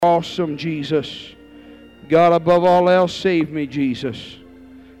awesome, Jesus. God, above all else, save me, Jesus.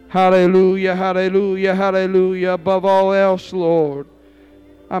 Hallelujah, hallelujah, hallelujah. Above all else, Lord,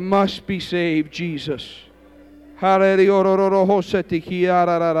 I must be saved, Jesus. Hallelujah.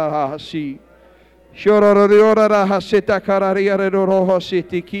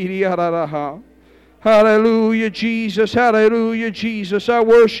 Hallelujah, Jesus. Hallelujah, Jesus. I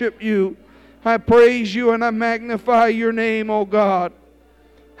worship you. I praise you and I magnify your name, oh God.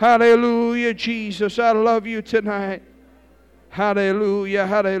 Hallelujah, Jesus. I love you tonight. Hallelujah,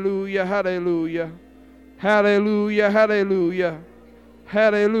 hallelujah, hallelujah. Hallelujah, hallelujah.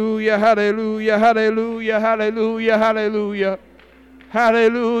 Hallelujah, hallelujah, hallelujah, hallelujah, hallelujah.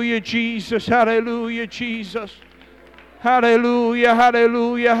 Hallelujah, Jesus. Hallelujah, Jesus. Hallelujah,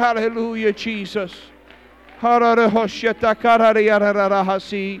 hallelujah, hallelujah, Jesus. Hallelujah,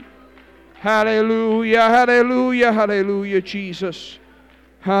 hallelujah, hallelujah, Jesus.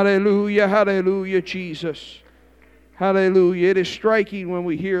 Hallelujah, hallelujah, Jesus. Hallelujah. It is striking when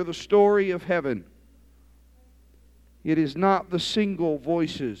we hear the story of heaven. It is not the single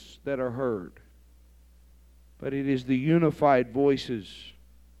voices that are heard, but it is the unified voices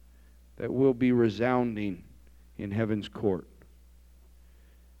that will be resounding in heaven's court.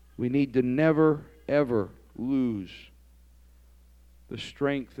 We need to never, ever lose the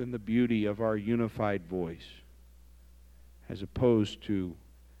strength and the beauty of our unified voice as opposed to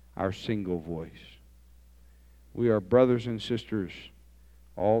our single voice. We are brothers and sisters,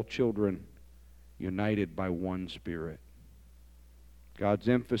 all children united by one Spirit. God's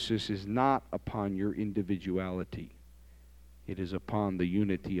emphasis is not upon your individuality. It is upon the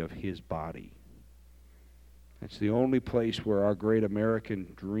unity of His body. It's the only place where our great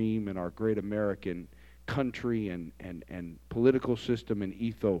American dream and our great American country and political system and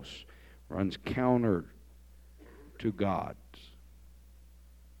ethos runs counter to God's.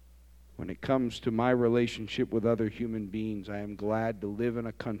 When it comes to my relationship with other human beings, I am glad to live in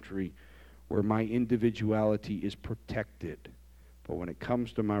a country where my individuality is protected. But when it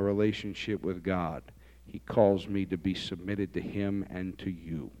comes to my relationship with God, He calls me to be submitted to Him and to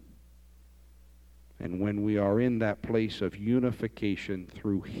you. And when we are in that place of unification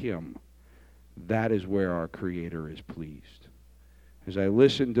through Him, that is where our Creator is pleased. As I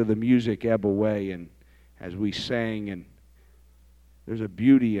listened to the music ebb away and as we sang, and there's a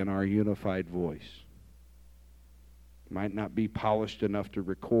beauty in our unified voice. It might not be polished enough to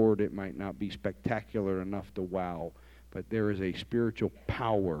record, it might not be spectacular enough to wow, but there is a spiritual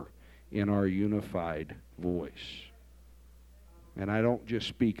power in our unified voice. And I don't just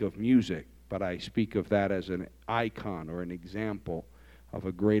speak of music, but I speak of that as an icon or an example of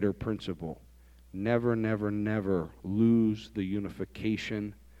a greater principle. Never, never, never lose the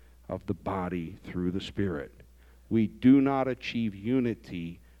unification of the body through the Spirit. We do not achieve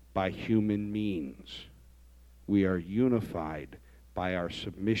unity by human means. We are unified by our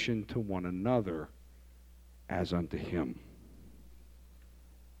submission to one another as unto Him.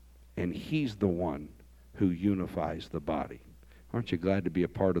 And He's the one who unifies the body. Aren't you glad to be a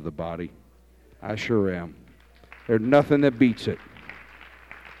part of the body? I sure am. There's nothing that beats it.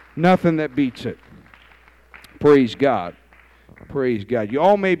 Nothing that beats it. Praise God. Praise God. You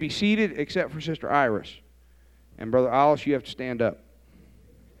all may be seated except for Sister Iris. And Brother Alice, you have to stand up.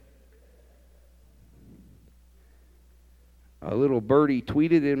 A little birdie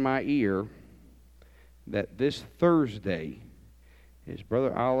tweeted in my ear that this Thursday is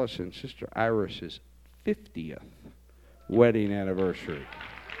Brother Alice and Sister Iris's 50th wedding anniversary.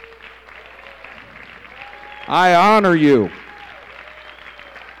 I honor you.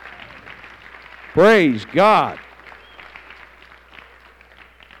 Praise God.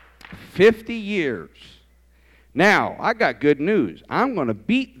 50 years. Now, I got good news. I'm going to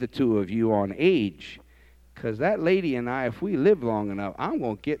beat the two of you on age, because that lady and I, if we live long enough, I'm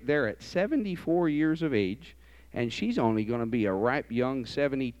going to get there at 74 years of age, and she's only going to be a ripe young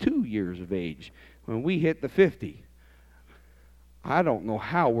 72 years of age when we hit the 50. I don't know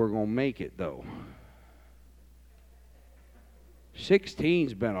how we're going to make it, though.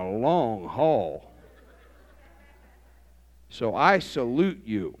 16's been a long haul. So I salute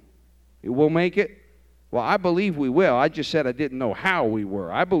you. We'll make it? Well, I believe we will. I just said I didn't know how we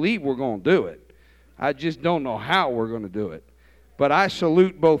were. I believe we're going to do it. I just don't know how we're going to do it. But I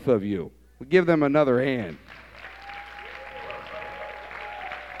salute both of you. We'll give them another hand.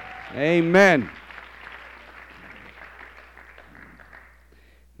 Amen.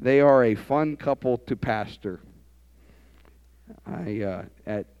 They are a fun couple to pastor.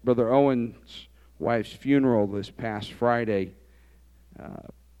 At Brother Owen's wife's funeral this past Friday,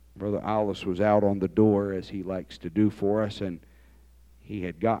 Brother Alice was out on the door, as he likes to do for us, and he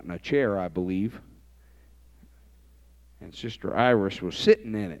had gotten a chair, I believe, and Sister Iris was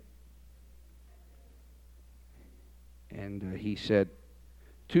sitting in it. And he said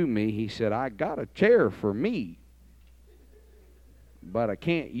to me, he said, I got a chair for me, but I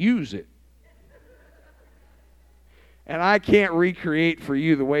can't use it. And I can't recreate for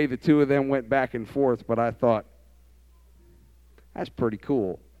you the way the two of them went back and forth, but I thought, that's pretty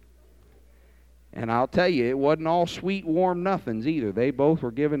cool. And I'll tell you, it wasn't all sweet, warm nothings either. They both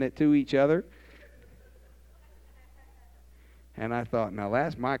were giving it to each other. And I thought, now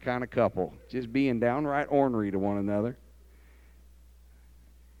that's my kind of couple, just being downright ornery to one another.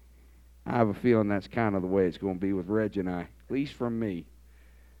 I have a feeling that's kind of the way it's going to be with Reg and I, at least from me.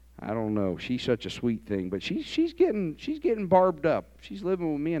 I don't know. She's such a sweet thing, but she's getting barbed up. She's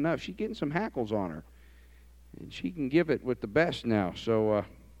living with me enough. She's getting some hackles on her, and she can give it with the best now. So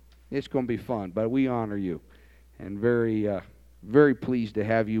it's going to be fun. But we honor you, and very pleased to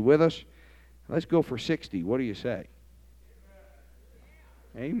have you with us. Let's go for 60. What do you say?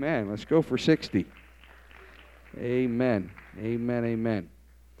 Amen. Let's go for 60. Amen. Amen. Amen.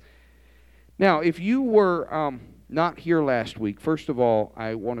 Now, if you were not here last week, first of all,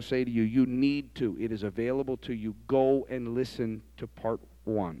 I want to say to you, you need to. It is available to you. Go and listen to part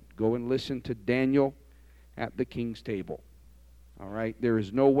 1. Go and listen to Daniel at the king's table. All right? There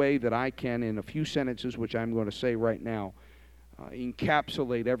is no way that I can, in a few sentences, which I'm going to say right now,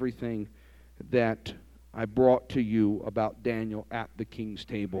 encapsulate everything that I brought to you about Daniel at the king's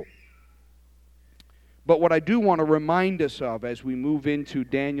table. But what I do want to remind us of as we move into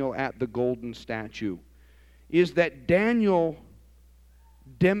Daniel at the golden statue is that Daniel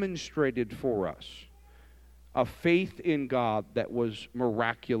demonstrated for us a faith in God that was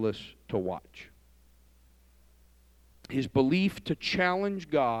miraculous to watch. His belief to challenge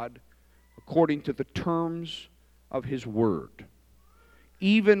God according to the terms of His Word,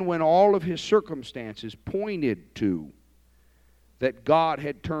 even when all of his circumstances pointed to that God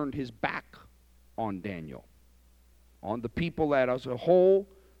had turned His back on Daniel, on the people as a whole,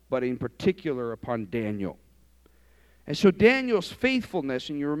 but in particular upon Daniel. And so Daniel's faithfulness,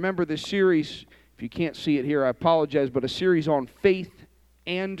 and you remember this series, if you can't see it here, I apologize, but a series on faith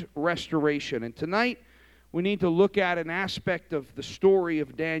and restoration. And tonight, we need to look at an aspect of the story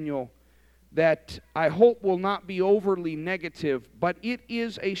of Daniel that I hope will not be overly negative, but it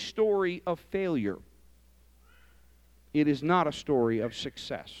is a story of failure. It is not a story of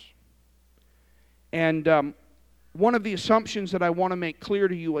success. And one of the assumptions that I want to make clear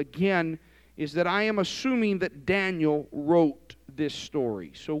to you again is that I am assuming that Daniel wrote this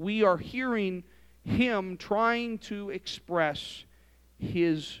story. So we are hearing him trying to express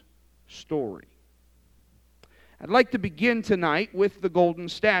his story. I'd like to begin tonight with the golden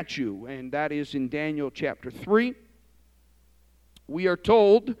statue, and that is in Daniel chapter 3. We are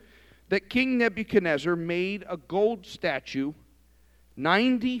told that King Nebuchadnezzar made a gold statue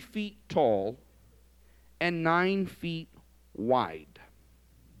 90 feet tall and 9 feet wide.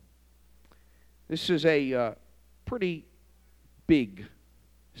 This is a pretty big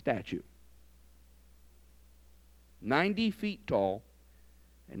statue. 90 feet tall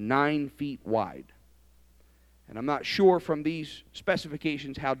and 9 feet wide. And I'm not sure from these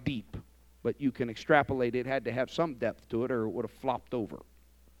specifications how deep, but you can extrapolate it had to have some depth to it or it would have flopped over.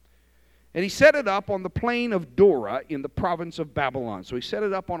 And he set it up on the plain of Dura in the province of Babylon. So he set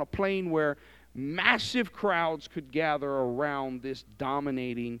it up on a plain where massive crowds could gather around this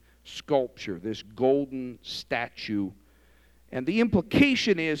dominating sculpture, this golden statue. And the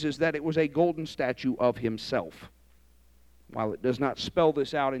implication is that it was a golden statue of himself. While it does not spell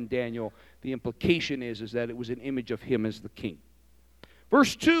this out in Daniel, the implication is that it was an image of him as the king.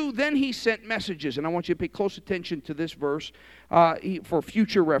 Verse 2, then he sent messages, and I want you to pay close attention to this verse for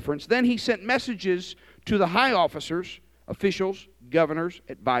future reference. Then he sent messages to the high officers, officials, governors,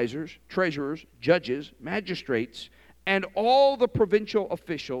 advisors, treasurers, judges, magistrates, and all the provincial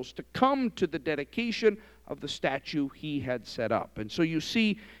officials to come to the dedication of the statue he had set up. And so you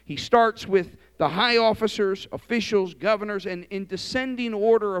see, he starts with the high officers, officials, governors, and in descending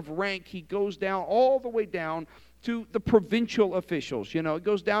order of rank, he goes down all the way down to the provincial officials. You know, it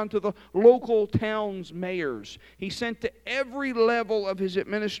goes down to the local towns' mayors. He sent to every level of his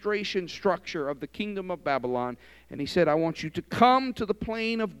administration structure of the kingdom of Babylon, and he said, I want you to come to the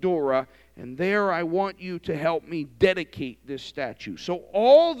plain of Dura, and there I want you to help me dedicate this statue. So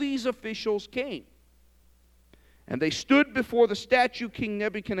all these officials came, and they stood before the statue King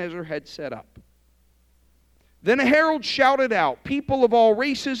Nebuchadnezzar had set up. Then a herald shouted out, people of all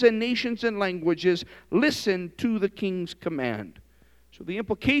races and nations and languages, listen to the king's command. So the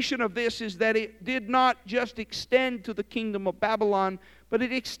implication of this is that it did not just extend to the kingdom of Babylon, but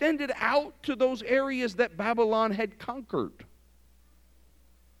it extended out to those areas that Babylon had conquered.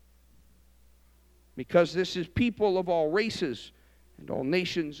 Because this is people of all races and all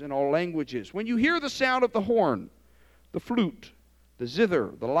nations and all languages. When you hear the sound of the horn, the flute, the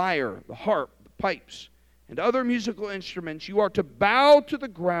zither, the lyre, the harp, the pipes, and other musical instruments, you are to bow to the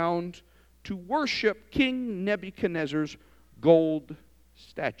ground to worship King Nebuchadnezzar's gold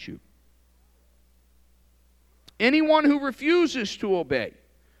statue. Anyone who refuses to obey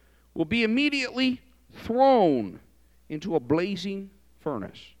will be immediately thrown into a blazing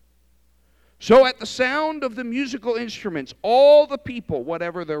furnace. So at the sound of the musical instruments, all the people,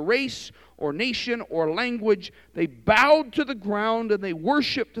 whatever their race or nation or language, they bowed to the ground and they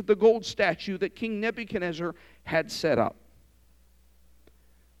worshiped the gold statue that King Nebuchadnezzar had set up.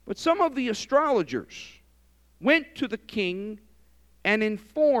 But some of the astrologers went to the king and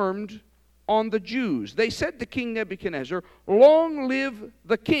informed on the Jews. They said to King Nebuchadnezzar, "Long live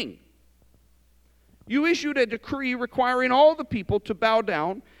the king. You issued a decree requiring all the people to bow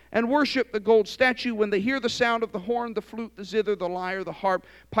down and worship the gold statue when they hear the sound of the horn, the flute, the zither, the lyre, the harp,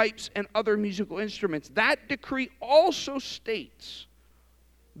 pipes, and other musical instruments." That decree also states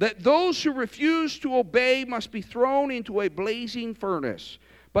that those who refuse to obey must be thrown into a blazing furnace.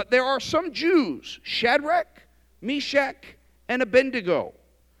 But there are some Jews, Shadrach, Meshach, and Abednego,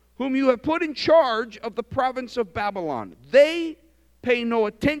 whom you have put in charge of the province of Babylon. They pay no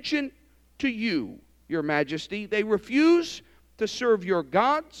attention to you, your majesty. They refuse to serve your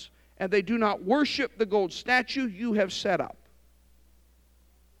gods, and they do not worship the gold statue you have set up.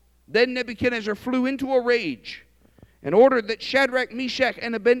 Then Nebuchadnezzar flew into a rage and ordered that Shadrach, Meshach,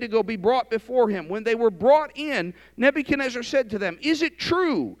 and Abednego be brought before him. When they were brought in, Nebuchadnezzar said to them, "Is it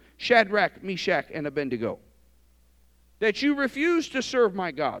true, Shadrach, Meshach, and Abednego, that you refuse to serve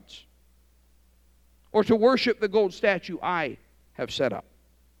my gods or to worship the gold statue I have set up?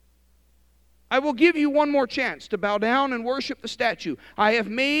 I will give you one more chance to bow down and worship the statue I have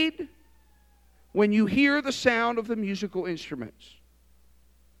made when you hear the sound of the musical instruments.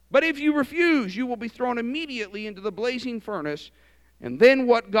 But if you refuse, you will be thrown immediately into the blazing furnace, and then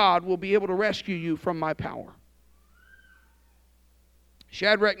what God will be able to rescue you from my power?"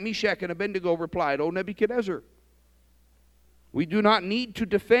 Shadrach, Meshach, and Abednego replied, "O Nebuchadnezzar, we do not need to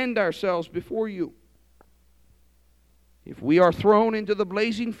defend ourselves before you. If we are thrown into the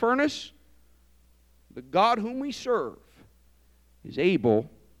blazing furnace, the God whom we serve is able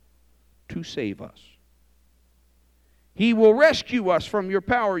to save us. He will rescue us from your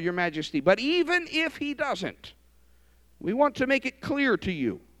power, your majesty. But even if he doesn't, we want to make it clear to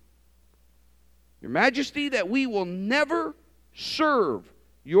you, your majesty, that we will never serve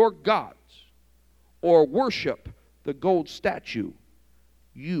your gods or worship the gold statue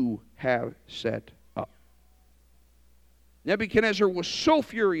you have set up." Nebuchadnezzar was so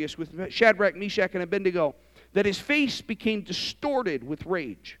furious with Shadrach, Meshach, and Abednego that his face became distorted with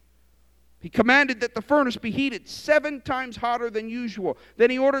rage. He commanded that the furnace be heated 7 times hotter than usual.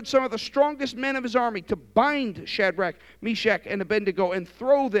 Then he ordered some of the strongest men of his army to bind Shadrach, Meshach, and Abednego and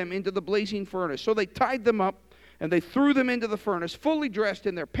throw them into the blazing furnace. So they tied them up and they threw them into the furnace, fully dressed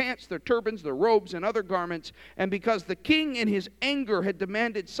in their pants, their turbans, their robes, and other garments. And because the king in his anger had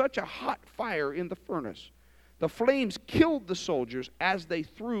demanded such a hot fire in the furnace, the flames killed the soldiers as they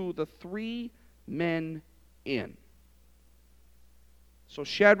threw the 3 men in. So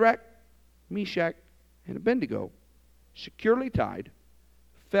Shadrach, Meshach, and Abednego, securely tied,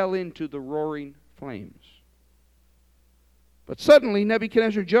 fell into the roaring flames. But suddenly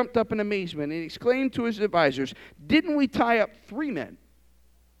Nebuchadnezzar jumped up in amazement and exclaimed to his advisors, "Didn't we tie up 3 men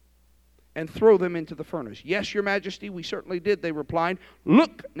and throw them into the furnace?" "Yes, your majesty, we certainly did," they replied.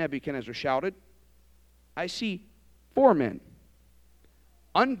 "Look," Nebuchadnezzar shouted, "I see 4 men,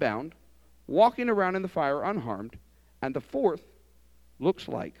 unbound, walking around in the fire unharmed, and the 4th looks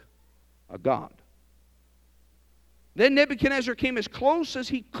like a god." Then Nebuchadnezzar came as close as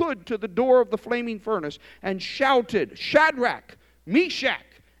he could to the door of the flaming furnace and shouted, "Shadrach,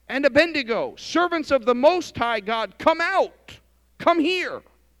 Meshach, and Abednego, servants of the Most High God, come out, come here."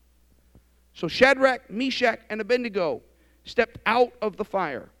 So Shadrach, Meshach, and Abednego stepped out of the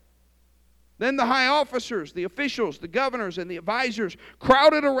fire. Then the high officers, the officials, the governors, and the advisors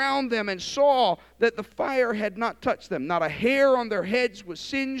crowded around them and saw that the fire had not touched them. Not a hair on their heads was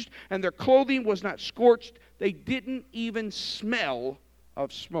singed, and their clothing was not scorched. They didn't even smell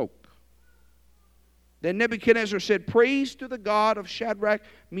of smoke. Then Nebuchadnezzar said, "Praise to the God of Shadrach,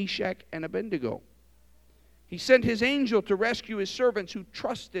 Meshach, and Abednego. He sent his angel to rescue his servants who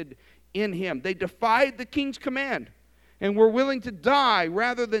trusted in him. They defied the king's command and were willing to die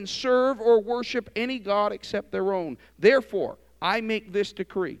rather than serve or worship any god except their own. Therefore, I make this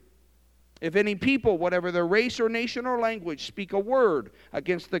decree. If any people, whatever their race or nation or language, speak a word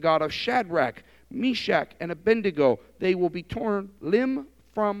against the God of Shadrach, Meshach, and Abednego, they will be torn limb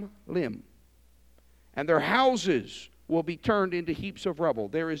from limb, and their houses will be turned into heaps of rubble.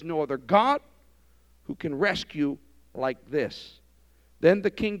 There is no other God who can rescue like this. Then the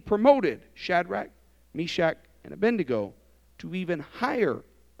king promoted Shadrach, Meshach, and Abednego to even higher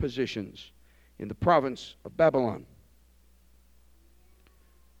positions in the province of Babylon.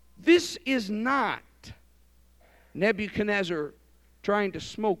 This is not Nebuchadnezzar trying to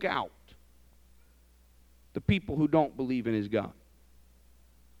smoke out the people who don't believe in his God.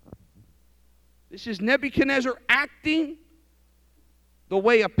 This is Nebuchadnezzar acting the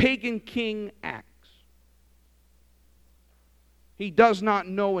way a pagan king acts. He does not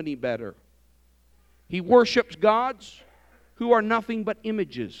know any better. He worships gods who are nothing but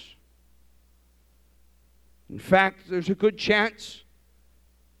images. In fact, there's a good chance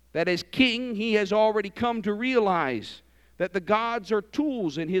that as king, he has already come to realize that the gods are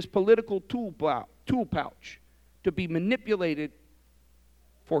tools in his political tool pouch to be manipulated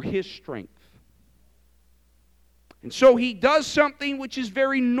for his strength. And so he does something which is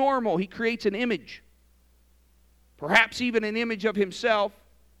very normal. He creates an image, perhaps even an image of himself,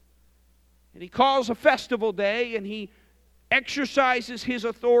 and he calls a festival day, and he exercises his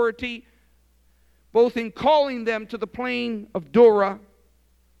authority both in calling them to the plain of Dura,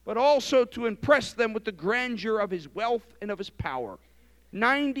 but also to impress them with the grandeur of his wealth and of his power.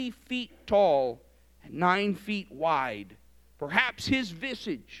 90 feet tall and 9 feet wide, perhaps his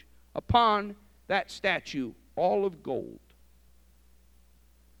visage upon that statue, all of gold.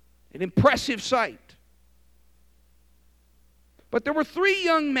 An impressive sight. But there were 3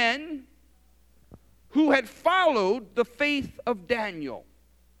 young men who had followed the faith of Daniel.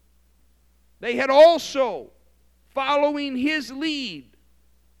 They had also, following his lead,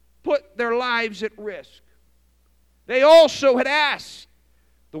 put their lives at risk. They also had asked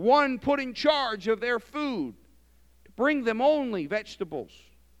the one put in charge of their food to bring them only vegetables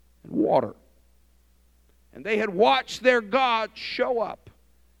and water. And they had watched their God show up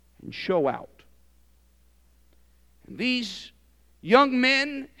and show out. And these young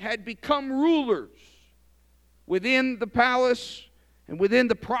men had become rulers within the palace and within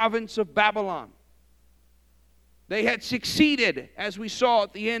the province of Babylon. They had succeeded, as we saw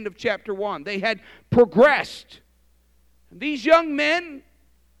at the end of chapter 1. They had progressed. And these young men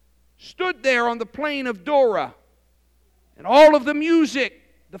stood there on the plain of Dura, and all of the music,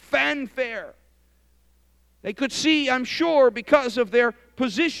 the fanfare, they could see, I'm sure, because of their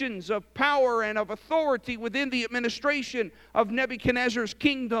positions of power and of authority within the administration of Nebuchadnezzar's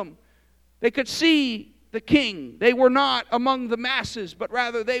kingdom, they could see the king. They were not among the masses, but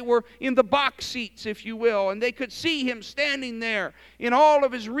rather they were in the box seats, if you will, and they could see him standing there in all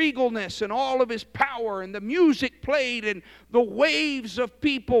of his regalness and all of his power, and the music played, and the waves of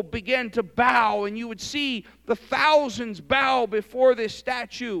people began to bow, and you would see the thousands bow before this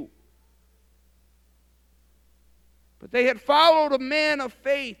statue. But they had followed a man of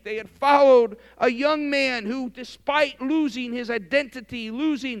faith. They had followed a young man who, despite losing his identity,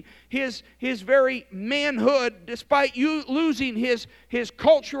 losing his very manhood, despite losing his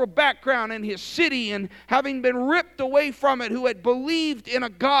cultural background and his city and having been ripped away from it, who had believed in a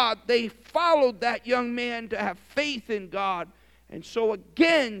God, they followed that young man to have faith in God. And so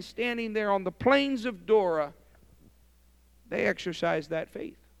again, standing there on the plains of Dura, they exercised that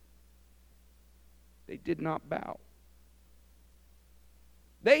faith. They did not bow.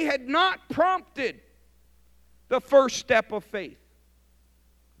 They had not prompted the first step of faith.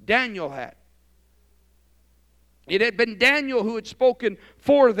 Daniel had. It had been Daniel who had spoken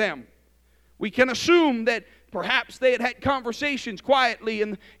for them. We can assume that perhaps they had had conversations quietly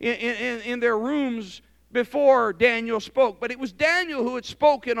in their rooms before Daniel spoke. But it was Daniel who had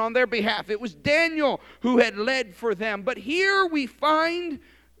spoken on their behalf. It was Daniel who had led for them. But here we find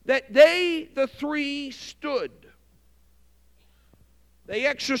that they, the 3, stood. They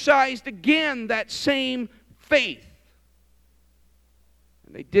exercised again that same faith.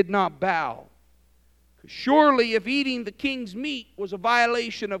 And they did not bow. Because surely if eating the king's meat was a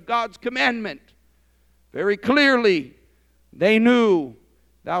violation of God's commandment, very clearly they knew,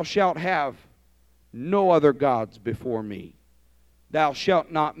 thou shalt have no other gods before me. Thou shalt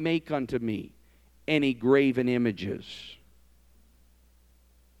not make unto me any graven images.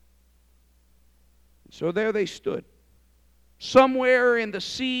 So there they stood. Somewhere in the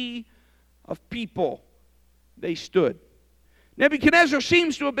sea of people, they stood. Nebuchadnezzar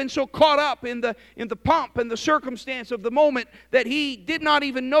seems to have been so caught up in the pomp and the circumstance of the moment that he did not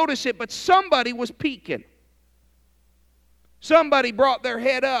even notice it, but somebody was peeking. Somebody brought their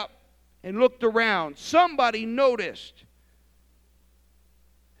head up and looked around. Somebody noticed.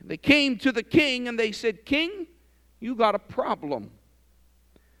 They came to the king and they said, "King, you got a problem.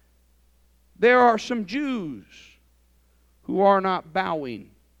 There are some Jews who are not bowing.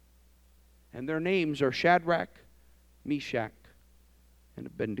 And their names are Shadrach, Meshach, and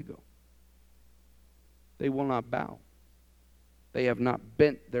Abednego. They will not bow. They have not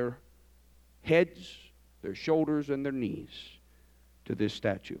bent their heads, their shoulders, and their knees to this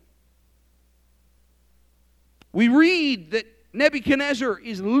statue." We read that Nebuchadnezzar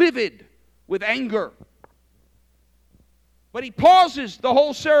is livid with anger. But he pauses the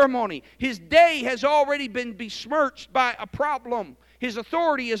whole ceremony. His day has already been besmirched by a problem. His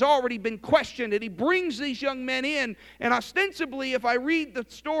authority has already been questioned, and he brings these young men in, and ostensibly, if I read the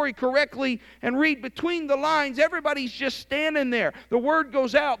story correctly and read between the lines, everybody's just standing there. The word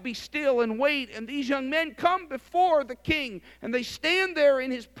goes out, "Be still and wait," and these young men come before the king, and they stand there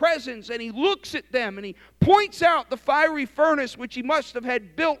in his presence, and he looks at them, and he points out the fiery furnace which he must have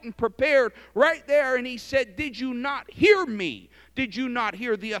had built and prepared right there, and he said, "Did you not hear me? Did you not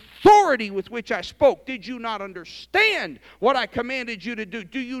hear the authority with which I spoke? Did you not understand what I commanded you to do?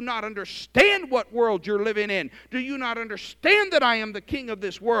 Do you not understand what world you're living in? Do you not understand that I am the king of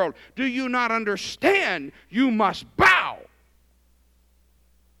this world? Do you not understand you must bow?"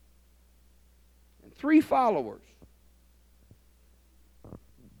 And 3 followers,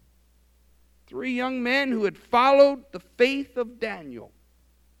 3 young men who had followed the faith of Daniel,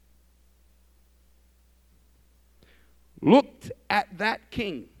 looked at that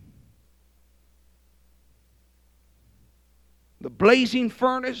king, the blazing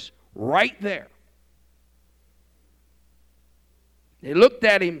furnace right there. They looked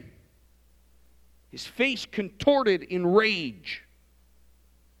at him, his face contorted in rage.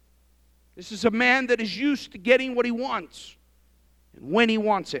 This is a man that is used to getting what he wants and when he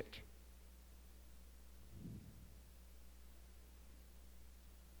wants it.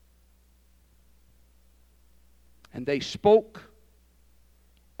 And they spoke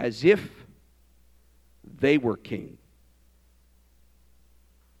as if they were king.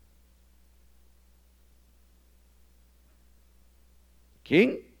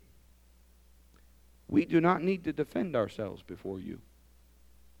 "King, we do not need to defend ourselves before you."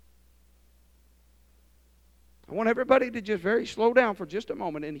 I want everybody to just very slow down for just a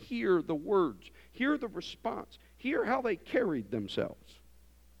moment and hear the words, hear the response, hear how they carried themselves.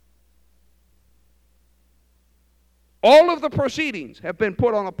 All of the proceedings have been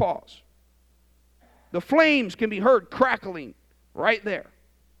put on a pause. The flames can be heard crackling right there.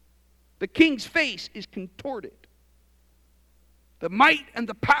 The king's face is contorted. The might and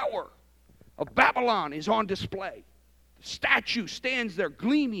the power of Babylon is on display. The statue stands there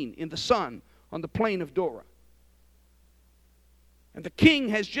gleaming in the sun on the plain of Dora. And the king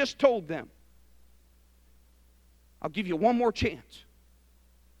has just told them, "I'll give you one more chance.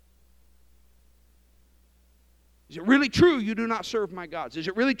 Is it really true you do not serve my gods? Is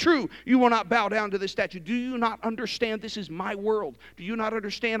it really true you will not bow down to this statue? Do you not understand this is my world? Do you not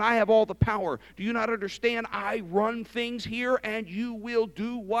understand I have all the power? Do you not understand I run things here and you will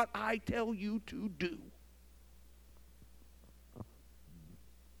do what I tell you to do?"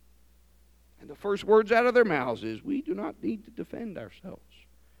 And the first words out of their mouths is, "We do not need to defend ourselves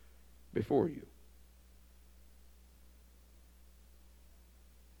before you."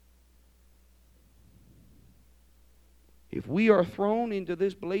 If we are thrown into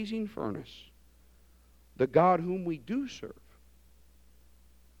this blazing furnace, the God whom we do serve,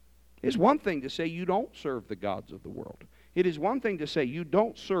 it's one thing to say you don't serve the gods of the world. It is one thing to say you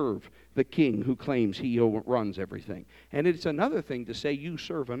don't serve the king who claims he runs everything. And it's another thing to say you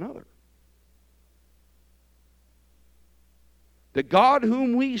serve another. The God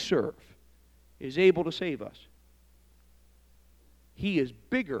whom we serve is able to save us. He is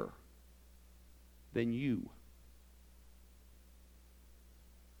bigger than you.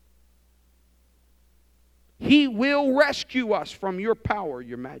 He will rescue us from your power,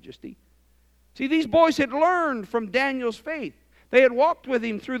 your majesty. See, these boys had learned from Daniel's faith. They had walked with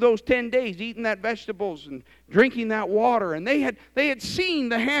him through those 10 days, eating that vegetables and drinking that water. And they had seen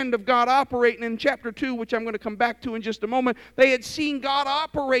the hand of God operating in chapter 2, which I'm going to come back to in just a moment. They had seen God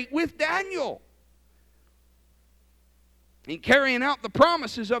operate with Daniel in carrying out the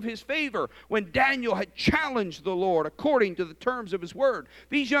promises of his favor when Daniel had challenged the Lord according to the terms of his word.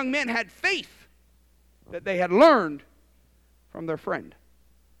 These young men had faith that they had learned from their friend.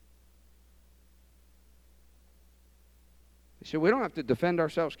 They said, "We don't have to defend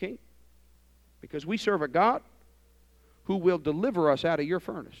ourselves, king, because we serve a God who will deliver us out of your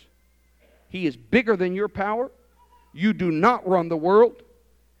furnace. He is bigger than your power. You do not run the world.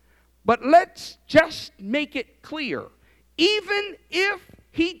 But let's just make it clear. Even if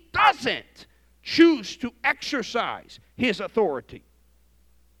he doesn't choose to exercise his authority,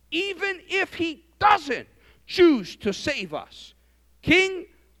 even if he doesn't choose to save us, King,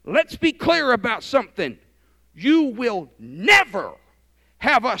 let's be clear about something. You will never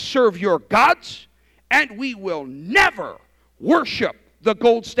have us serve your gods, and we will never worship the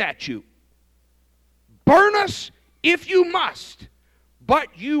gold statue. Burn us if you must, but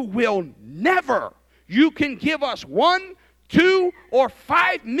you will never. You can give us 1, 2, or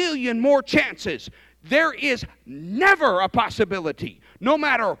 5 million more chances. There is never a possibility. No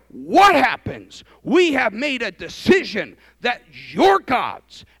matter what happens, we have made a decision that your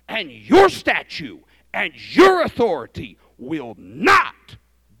gods and your statue and your authority will not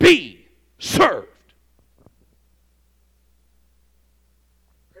be served.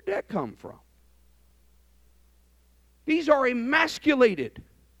 Where'd that come from? These are emasculated,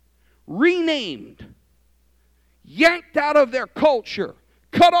 renamed, yanked out of their culture,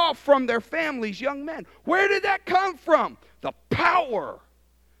 cut off from their families, young men. Where did that come from? The power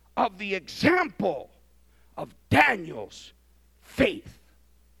of the example of Daniel's faith.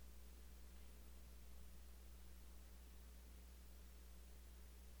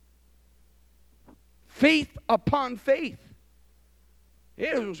 Faith upon faith.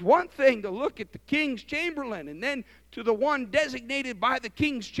 It was one thing to look at the king's chamberlain and then to the one designated by the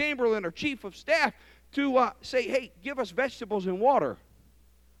king's chamberlain or chief of staff to say, hey, give us vegetables and water.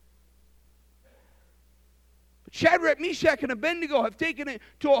 But Shadrach, Meshach, and Abednego have taken it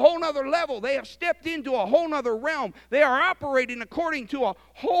to a whole nother level. They have stepped into a whole nother realm. They are operating according to a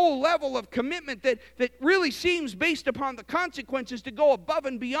whole level of commitment that really seems, based upon the consequences, to go above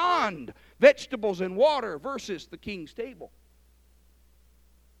and beyond vegetables and water versus the king's table.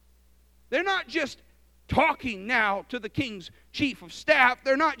 They're not just talking now to the king's chief of staff.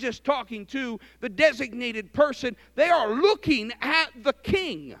 They're not just talking to the designated person. They are looking at the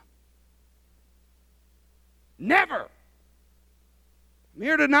king. Never. I'm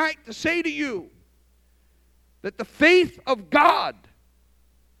here tonight to say to you that the faith of God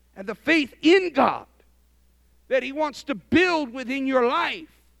and the faith in God that He wants to build within your life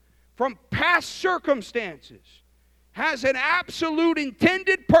from past circumstances has an absolute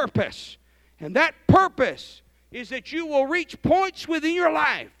intended purpose. And that purpose is that you will reach points within your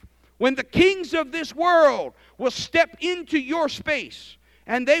life when the kings of this world will step into your space.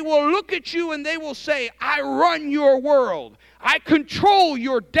 And they will look at you and they will say, I run your world. I control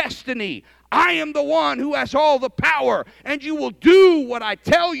your destiny. I am the one who has all the power. And you will do what I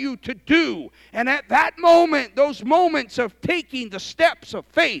tell you to do. And at that moment, those moments of taking the steps of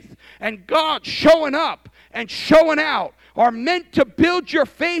faith and God showing up and showing out are meant to build your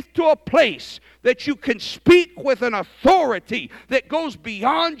faith to a place that you can speak with an authority that goes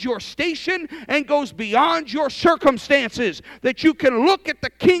beyond your station and goes beyond your circumstances. That you can look at the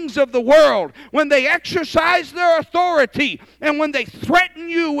kings of the world when they exercise their authority and when they threaten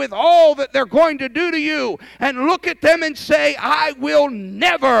you with all that they're going to do to you, and look at them and say, I will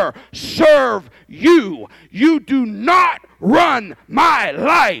never serve you. You do not run my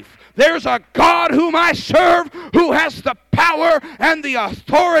life. There's a God whom I serve who has the power and the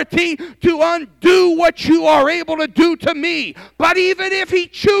authority to undo what you are able to do to me. But even if He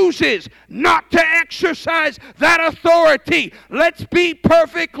chooses not to exercise that authority, let's be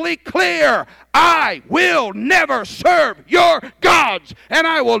perfectly clear. I will never serve your gods, and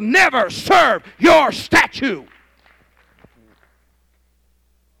I will never serve your statue.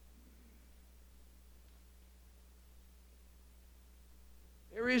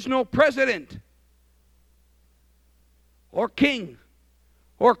 There is no president or king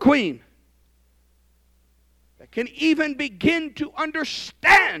or queen that can even begin to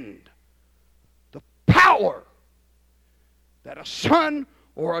understand the power that a son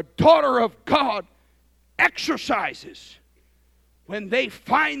or a daughter of God exercises when they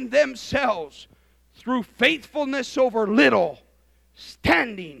find themselves, through faithfulness over little,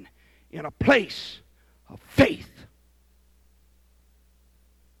 standing in a place of faith.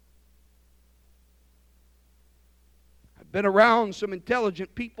 I've been around some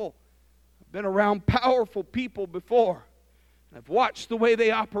intelligent people. I've been around powerful people before. I've watched the way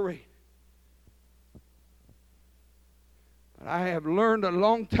they operate. But I have learned a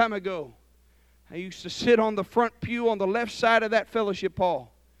long time ago. I used to sit on the front pew on the left side of that fellowship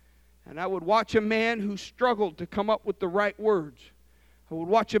hall. And I would watch a man who struggled to come up with the right words. I would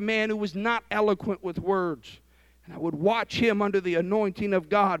watch a man who was not eloquent with words. And I would watch him under the anointing of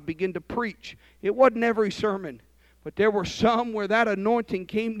God begin to preach. It wasn't every sermon. But there were some where that anointing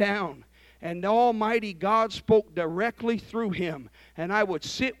came down and the Almighty God spoke directly through him. And I would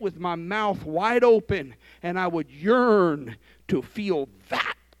sit with my mouth wide open, and I would yearn to feel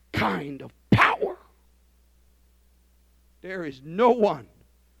that kind of power. There is no one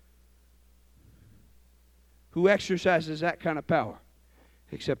who exercises that kind of power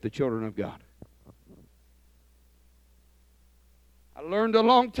except the children of God. I learned a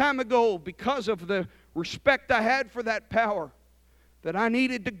long time ago, because of the respect I had for that power, that I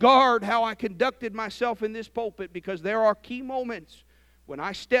needed to guard how I conducted myself in this pulpit, because there are key moments when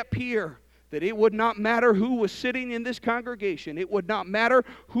I step here that it would not matter who was sitting in this congregation. It would not matter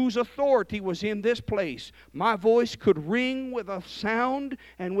whose authority was in this place. My voice could ring with a sound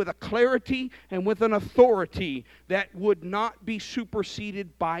and with a clarity and with an authority that would not be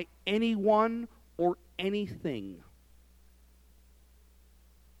superseded by anyone or anything.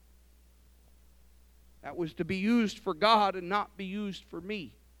 That was to be used for God and not be used for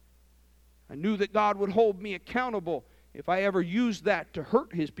me. I knew that God would hold me accountable if I ever used that to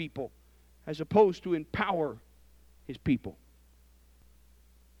hurt His people, as opposed to empower His people.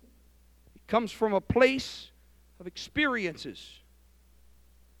 It comes from a place of experiences.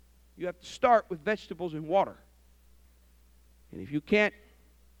 You have to start with vegetables and water. And if you can't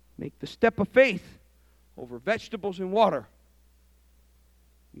make the step of faith over vegetables and water,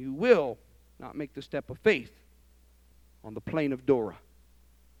 you will not make the step of faith on the plain of Dora.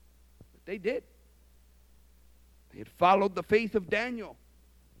 But they did. They had followed the faith of Daniel,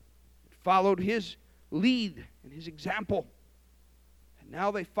 followed his lead and his example. And now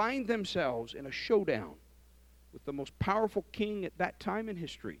they find themselves in a showdown with the most powerful king at that time in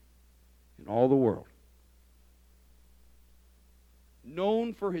history in all the world.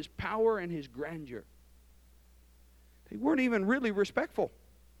 Known for his power and his grandeur. They weren't even really respectful.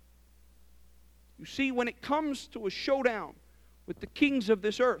 You see, when it comes to a showdown with the kings of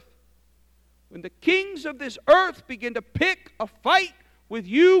this earth, when the kings of this earth begin to pick a fight with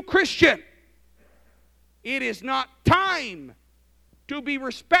you, Christian, it is not time to be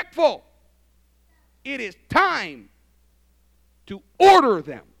respectful. It is time to order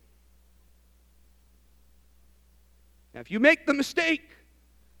them. Now, if you make the mistake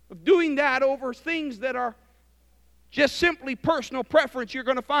of doing that over things that are just simply personal preference, you're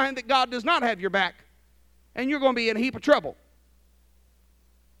going to find that God does not have your back, and you're going to be in a heap of trouble.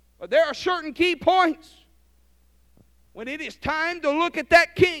 But there are certain key points when it is time to look at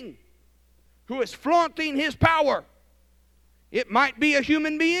that king who is flaunting his power. It might be a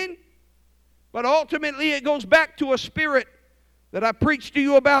human being, but ultimately it goes back to a spirit that I preached to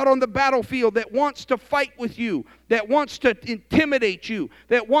you about on the battlefield, that wants to fight with you, that wants to intimidate you,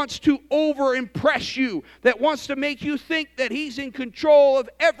 that wants to over-impress you, that wants to make you think that he's in control of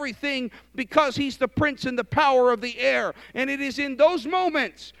everything because he's the prince and the power of the air. And it is in those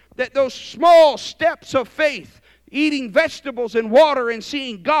moments that those small steps of faith, eating vegetables and water and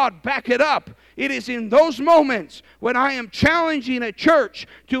seeing God back it up, it is in those moments when I am challenging a church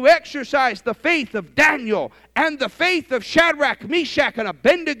to exercise the faith of Daniel and the faith of Shadrach, Meshach, and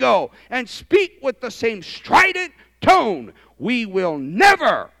Abednego and speak with the same strident tone. We will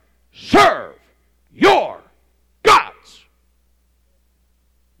never serve your gods.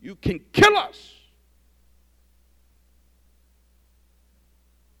 You can kill us.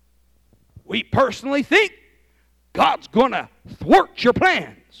 We personally think God's going to thwart your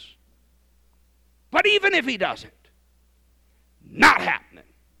plans. But even if He doesn't, not happening.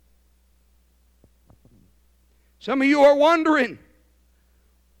 Some of you are wondering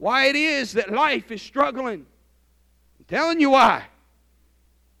why it is that life is struggling. I'm telling you why.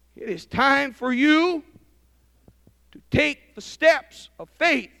 It is time for you to take the steps of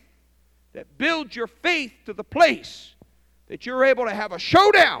faith that build your faith to the place that you're able to have a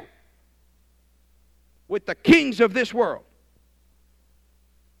showdown with the kings of this world.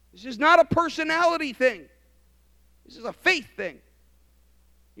 This is not a personality thing. This is a faith thing.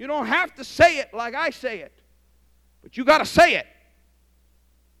 You don't have to say it like I say it, but you got to say it.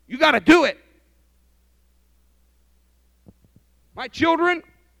 You got to do it. My children,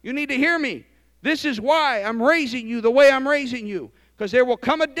 you need to hear me. This is why I'm raising you the way I'm raising you, because there will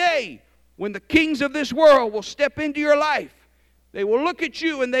come a day when the kings of this world will step into your life. They will look at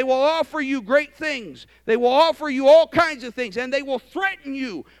you and they will offer you great things. They will offer you all kinds of things, and they will threaten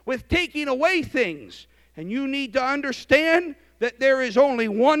you with taking away things. And you need to understand that there is only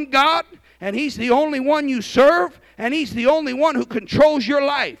one God, and He's the only one you serve, and He's the only one who controls your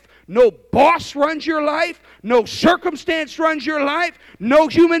life. No boss runs your life. No circumstance runs your life. No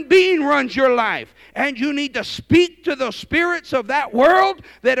human being runs your life. And you need to speak to the spirits of that world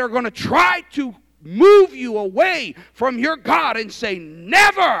that are going to try to move you away from your God and say,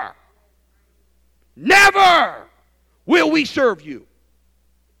 never. never will we serve you.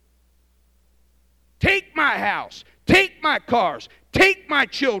 Take my house, take my cars, take my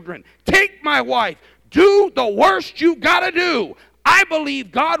children, take my wife. Do the worst you got to do. I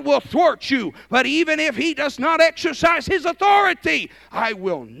believe God will thwart you, but even if he does not exercise his authority, I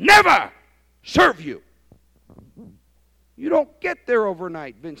will never serve you. You don't get there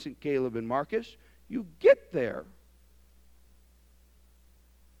overnight, Vincent, Caleb, and Marcus. You get there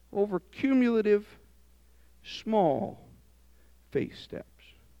over cumulative, small faith steps.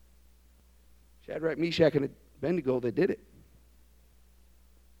 Shadrach, Meshach, and Abednego, they did it.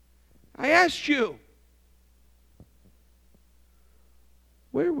 I asked you,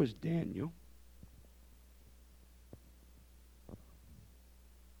 where was Daniel?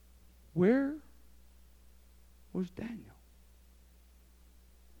 Where was Daniel?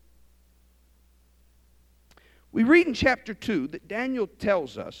 We read in chapter 2 that Daniel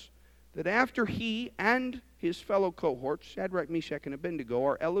tells us that after he and his fellow cohorts, Shadrach, Meshach, and Abednego,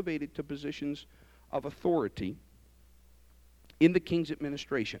 are elevated to positions of authority in the king's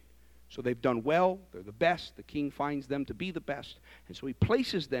administration. So they've done well, they're the best, the king finds them to be the best, and so he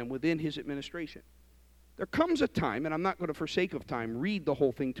places them within his administration. There comes a time, and I'm not going to, for sake of time, read the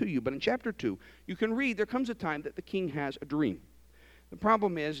whole thing to you, but in chapter 2, you can read, there comes a time that the king has a dream. The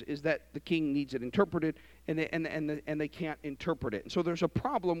problem is that the king needs it interpreted, and they can't interpret it. And so there's a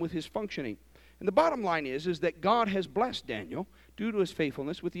problem with his functioning. And the bottom line is that God has blessed Daniel, due to his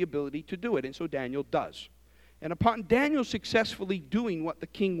faithfulness, with the ability to do it. And so Daniel does. And upon Daniel successfully doing what the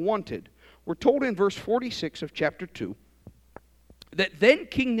king wanted, we're told in verse 46 of chapter 2, that then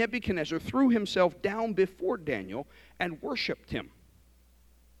King Nebuchadnezzar threw himself down before Daniel and worshipped him.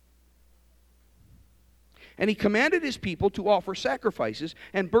 And he commanded his people to offer sacrifices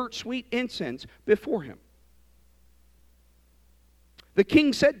and burnt sweet incense before him. The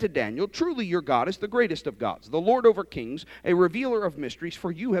king said to Daniel, "Truly your God is the greatest of gods, the Lord over kings, a revealer of mysteries,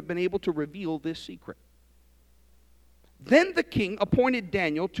 for you have been able to reveal this secret." Then the king appointed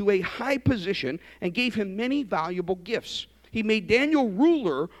Daniel to a high position and gave him many valuable gifts. He made Daniel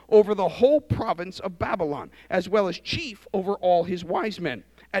ruler over the whole province of Babylon, as well as chief over all his wise men.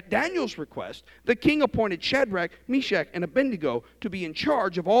 At Daniel's request, the king appointed Shadrach, Meshach, and Abednego to be in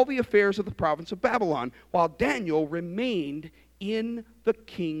charge of all the affairs of the province of Babylon, while Daniel remained in the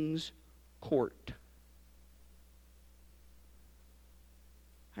king's court.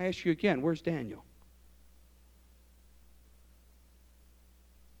 I ask you again, where's Daniel?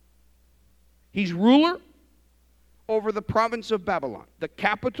 He's ruler over the province of Babylon, the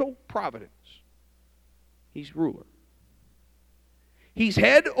capital province. He's ruler. He's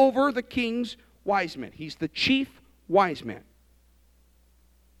head over the king's wise men. He's the chief wise man.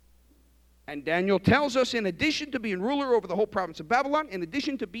 And Daniel tells us, in addition to being ruler over the whole province of Babylon, in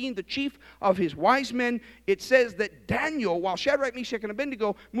addition to being the chief of his wise men, it says that Daniel, while Shadrach, Meshach, and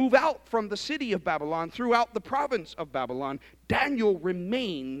Abednego move out from the city of Babylon throughout the province of Babylon, Daniel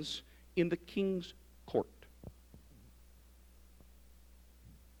remains in the king's court.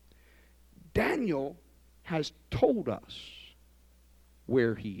 Daniel has told us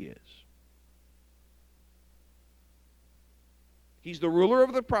where he is. He's the ruler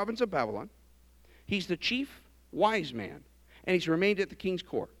of the province of Babylon. He's the chief wise man, and he's remained at the king's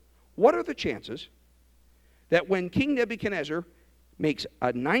court. What are the chances that when King Nebuchadnezzar makes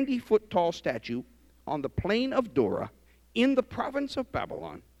a 90-foot tall statue on the plain of Dura in the province of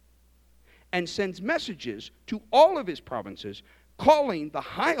Babylon and sends messages to all of his provinces calling the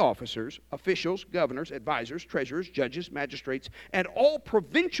high officers, officials, governors, advisors, treasurers, judges, magistrates, and all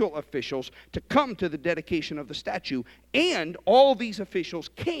provincial officials to come to the dedication of the statue, and all these officials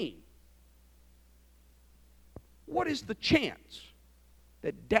came? What is the chance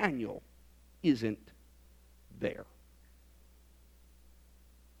that Daniel isn't there?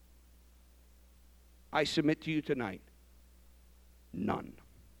 I submit to you tonight, none.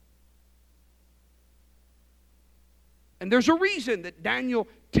 And there's a reason that Daniel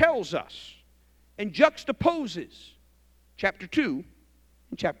tells us and juxtaposes chapter 2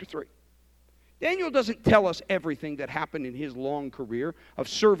 and chapter 3. Daniel doesn't tell us everything that happened in his long career of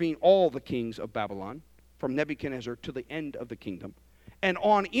serving all the kings of Babylon, from Nebuchadnezzar to the end of the kingdom, and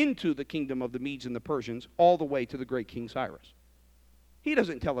on into the kingdom of the Medes and the Persians, all the way to the great King Cyrus. He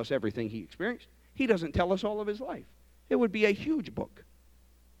doesn't tell us everything he experienced. He doesn't tell us all of his life. It would be a huge book.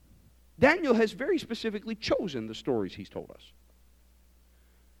 Daniel has very specifically chosen the stories he's told us.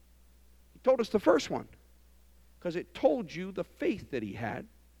 He told us the first one because it told you the faith that he had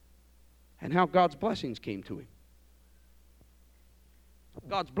and how God's blessings came to him.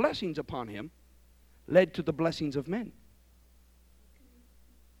 God's blessings upon him led to the blessings of men.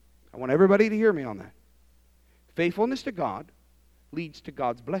 I want everybody to hear me on that. Faithfulness to God leads to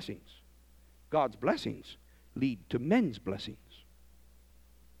God's blessings. God's blessings lead to men's blessings.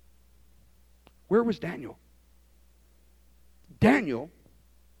 Where was Daniel? Daniel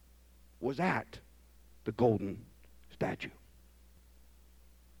was at the golden statue.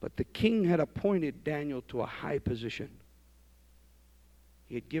 But the king had appointed Daniel to a high position.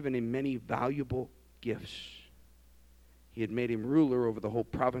 He had given him many valuable gifts. He had made him ruler over the whole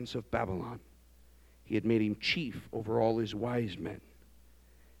province of Babylon. He had made him chief over all his wise men.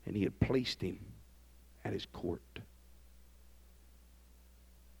 And he had placed him at his court.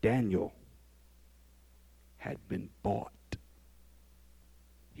 Daniel had been bought.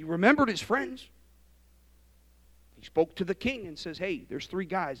 He remembered his friends. He spoke to the king and says, hey, there's 3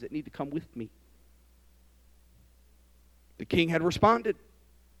 guys that need to come with me. The king had responded,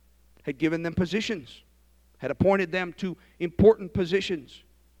 had given them positions, had appointed them to important positions.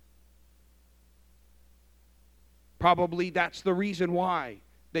 Probably that's the reason why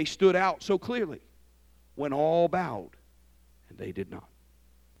they stood out so clearly when all bowed and they did not.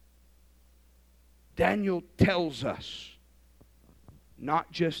 Daniel tells us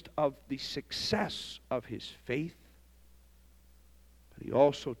not just of the success of his faith, but he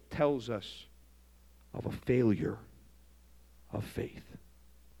also tells us of a failure of faith.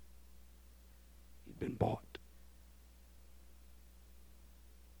 He'd been bought.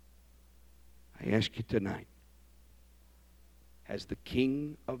 I ask you tonight, has the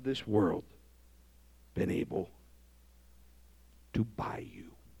king of this world been able to buy you?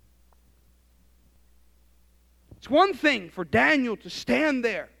 It's one thing for Daniel to stand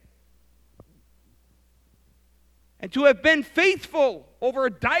there and to have been faithful over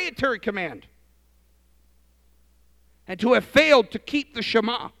a dietary command and to have failed to keep the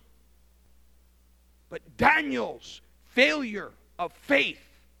Shema. But Daniel's failure of faith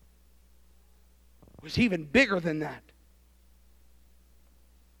was even bigger than that.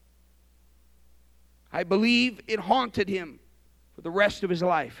 I believe it haunted him for the rest of his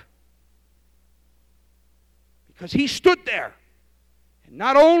life. Because he stood there, and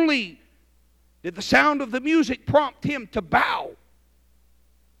not only did the sound of the music prompt him to bow,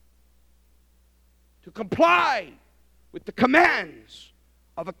 to comply with the commands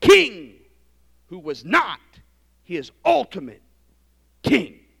of a king who was not his ultimate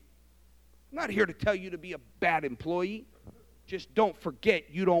king. I'm not here to tell you to be a bad employee. Just don't forget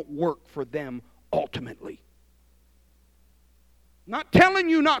you don't work for them ultimately. I'm not telling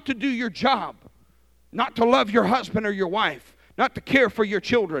you not to do your job, not to love your husband or your wife, not to care for your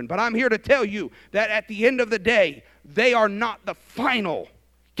children. But I'm here to tell you that at the end of the day, they are not the final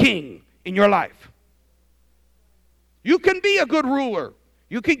king in your life. You can be a good ruler.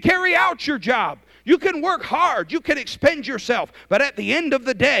 You can carry out your job. You can work hard. You can expend yourself. But at the end of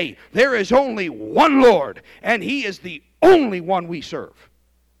the day, there is only one Lord, and He is the only one we serve.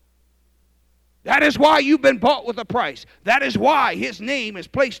 That is why you've been bought with a price. That is why His name is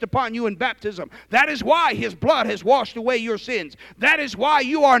placed upon you in baptism. That is why His blood has washed away your sins. That is why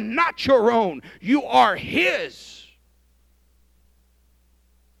you are not your own. You are His.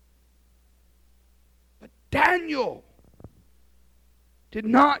 But Daniel did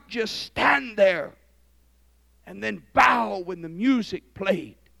not just stand there and then bow when the music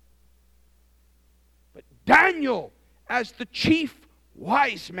played. But Daniel, as the chief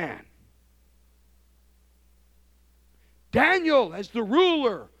wise man, Daniel, as the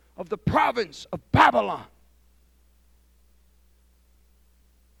ruler of the province of Babylon,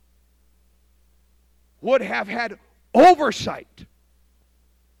 would have had oversight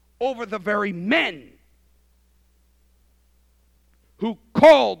over the very men who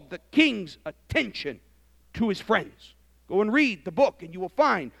called the king's attention to his friends. Go and read the book, and you will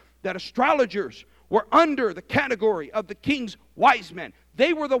find that astrologers were under the category of the king's wise men.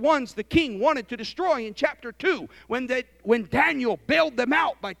 They were the ones the king wanted to destroy in chapter 2 when Daniel bailed them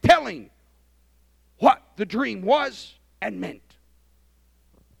out by telling what the dream was and meant.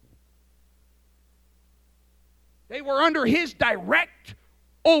 They were under his direct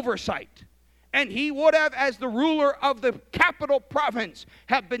oversight. And he would have, as the ruler of the capital province,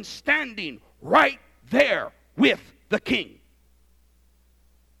 have been standing right there with the king.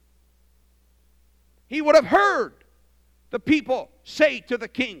 He would have heard the people say to the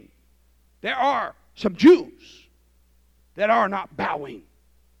king, there are some Jews that are not bowing.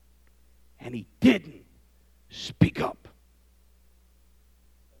 And he didn't speak up.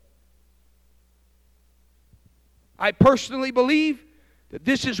 I personally believe that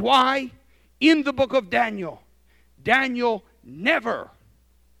this is why in the book of Daniel, Daniel never,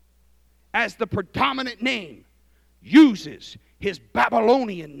 as the predominant name, uses his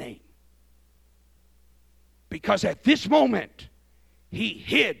Babylonian name. Because at this moment, he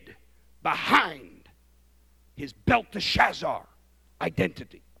hid behind his Belteshazzar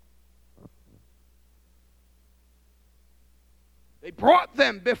identity. They brought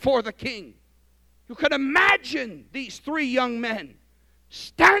them before the king. You could imagine these three young men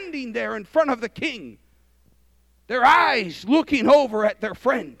standing there in front of the king, their eyes looking over at their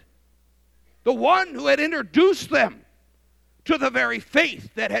friend, the one who had introduced them to the very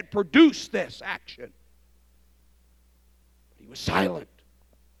faith that had produced this action. He was silent.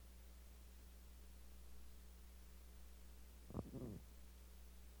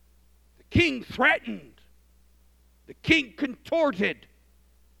 The king threatened. The king contorted.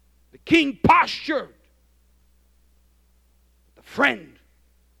 The king postured. The friend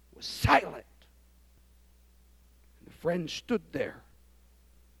was silent. And the friend stood there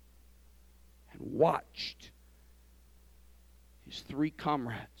and watched his three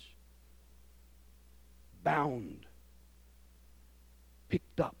comrades bound,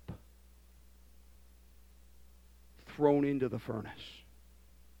 picked up, thrown into the furnace,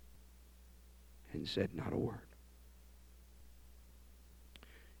 and said not a word.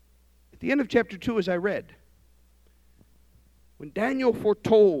 At the end of chapter 2, as I read, when Daniel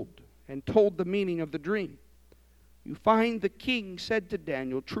foretold and told the meaning of the dream, you find the king said to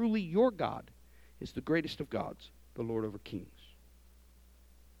Daniel, truly your God is the greatest of gods, the Lord over kings.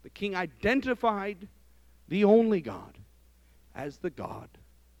 The king identified the only God as the God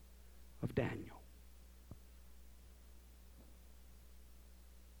of Daniel.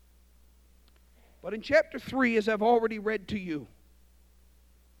 But in chapter 3, as I've already read to you,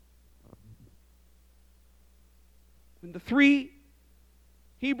 when the three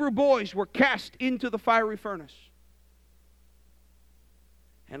Hebrew boys were cast into the fiery furnace,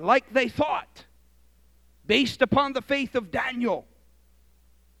 and like they thought, based upon the faith of Daniel,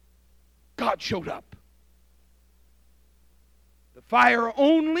 God showed up. The fire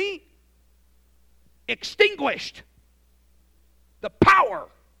only extinguished the power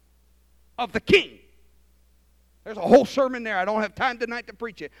of the king. There's a whole sermon there. I don't have time tonight to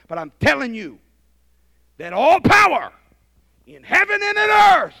preach it, but I'm telling you that all power in heaven and in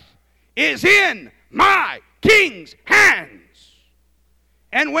earth is in my king's hands.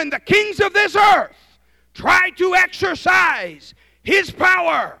 And when the kings of this earth try to exercise his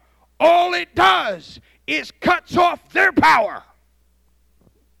power, all it does is cuts off their power.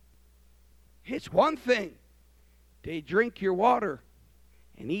 It's one thing to drink your water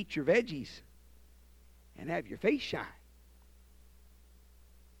and eat your veggies and have your face shine.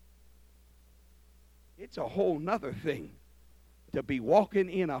 It's a whole nother thing to be walking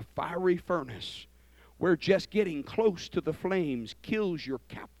in a fiery furnace where just getting close to the flames kills your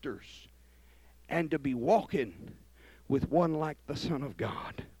captors, and to be walking with one like the Son of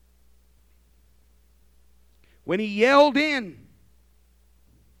God. When he yelled in,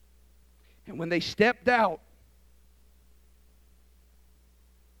 and when they stepped out,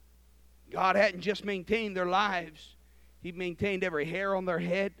 God hadn't just maintained their lives. He maintained every hair on their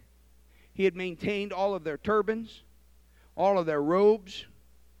head. He had maintained all of their turbans, all of their robes,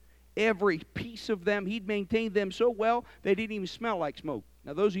 every piece of them. He'd maintained them so well they didn't even smell like smoke.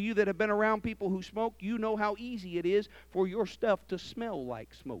 Now, those of you that have been around people who smoke, you know how easy it is for your stuff to smell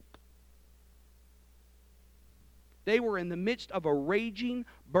like smoke. They were in the midst of a raging,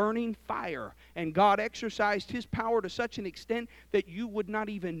 burning fire, and God exercised his power to such an extent that you would not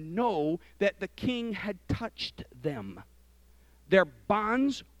even know that the king had touched them. Their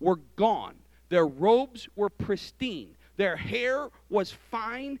bonds were gone. Their robes were pristine. Their hair was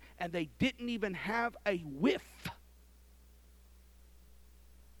fine, and they didn't even have a whiff.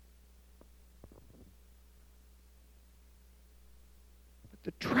 But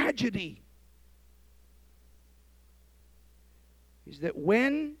the tragedy is that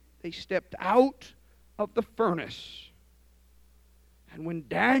when they stepped out of the furnace, and when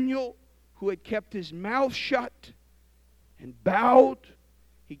Daniel, who had kept his mouth shut and bowed,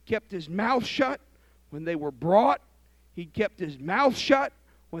 he kept his mouth shut when they were brought, he kept his mouth shut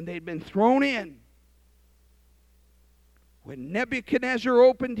when they'd been thrown in. When Nebuchadnezzar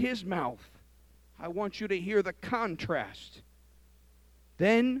opened his mouth, I want you to hear the contrast.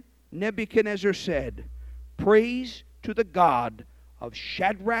 Then Nebuchadnezzar said, "Praise to the God of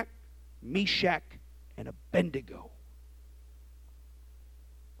Shadrach, Meshach, and Abednego."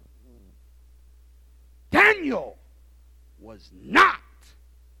 Daniel was not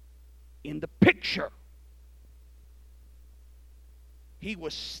in the picture. He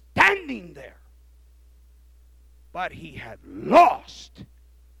was standing there, but he had lost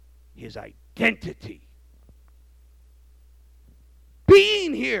his identity.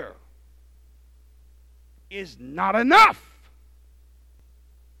 being here is not enough.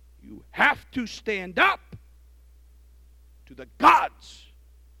 You have to stand up to the gods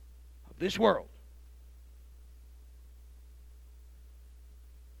of this world.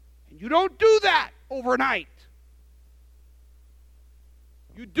 And you don't do that overnight.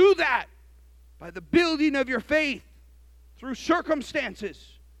 You do that by the building of your faith through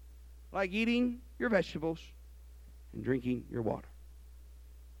circumstances like eating your vegetables and drinking your water.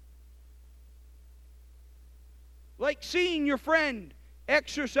 Like seeing your friend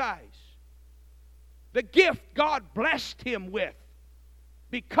exercise the gift God blessed him with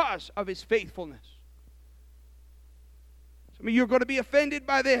because of his faithfulness. Some of you are going to be offended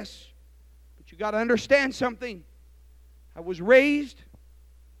by this, but you got to understand something. I was raised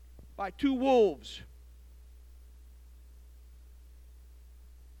by two wolves.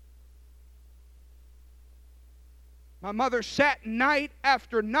 My mother sat night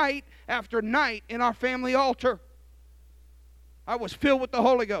after night after night in our family altar. I was filled with the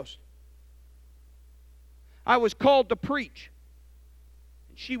Holy Ghost. I was called to preach.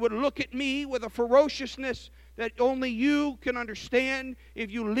 And she would look at me with a ferociousness that only you can understand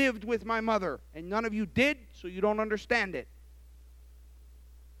if you lived with my mother. And none of you did, so you don't understand it.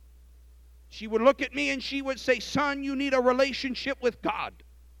 She would look at me and she would say, "Son, you need a relationship with God."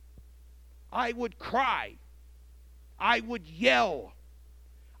 I would cry. I would yell.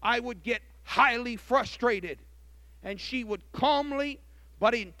 I would get highly frustrated. And she would calmly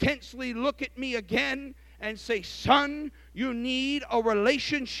but intensely look at me again and say, "Son, you need a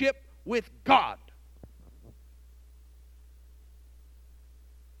relationship with God."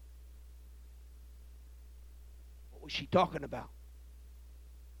 What was she talking about?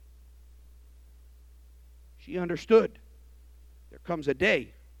 She understood there comes a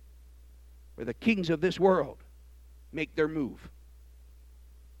day where the kings of this world make their move.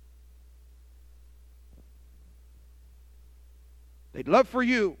 They'd love for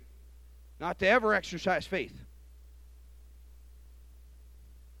you not to ever exercise faith.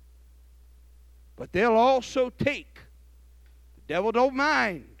 But they'll also take, the devil don't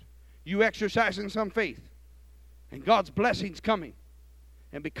mind you exercising some faith, and God's blessings coming.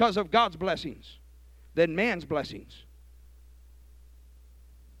 And because of God's blessings, then man's blessings.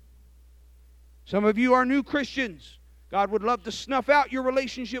 Some of you are new Christians. God would love to snuff out your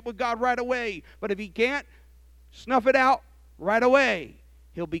relationship with God right away. But if He can't snuff it out right away,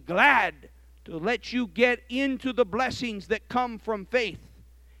 He'll be glad to let you get into the blessings that come from faith.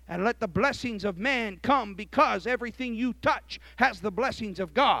 And let the blessings of man come, because everything you touch has the blessings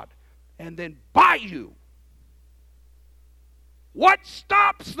of God. And then by you. What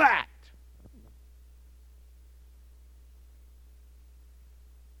stops that?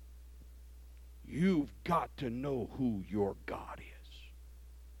 You've got to know who your God is.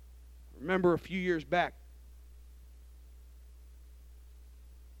 Remember a few years back,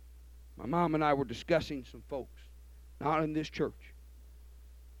 my mom and I were discussing some folks, not in this church,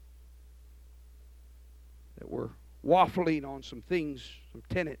 that were waffling on some things, some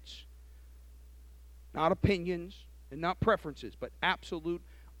tenets, not opinions and not preferences, but absolute,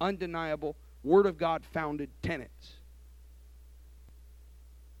 undeniable, Word of God founded tenets.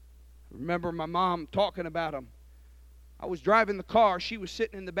 I remember my mom talking about them. I was driving the car. She was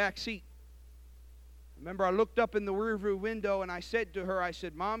sitting in the back seat. I remember I looked up in the rearview window and I said to her, I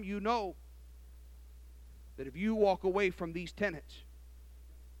said, "Mom, you know that if you walk away from these tenets,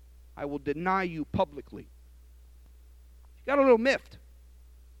 I will deny you publicly." She got a little miffed.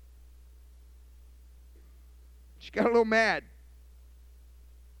 She got a little mad.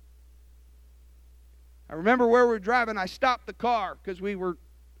 I remember where we were driving, I stopped the car because we were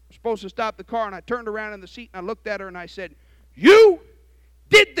supposed to stop the car, and I turned around in the seat and I looked at her and I said, "You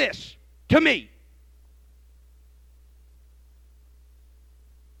did this to me.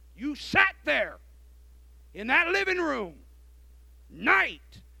 You sat there in that living room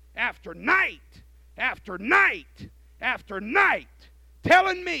night after night after night after night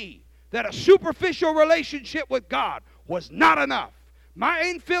telling me that a superficial relationship with God was not enough. My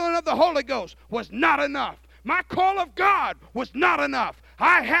infilling of the Holy Ghost was not enough. My call of God was not enough.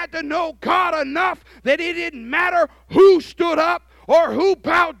 I had to know God enough that it didn't matter who stood up or who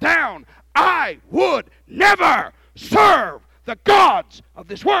bowed down. I would never serve the gods of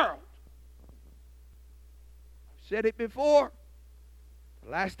this world." I've said it before. The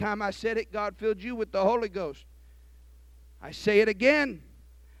last time I said it, God filled you with the Holy Ghost. I say it again.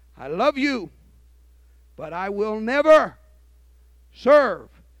 I love you, but I will never serve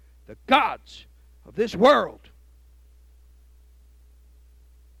the gods of this world.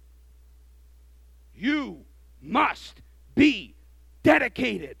 You must be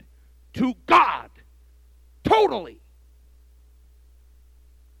dedicated to God totally.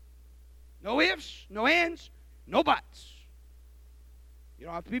 No ifs, no ands, no buts. You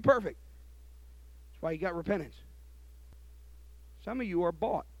don't have to be perfect. That's why you got repentance. Some of you are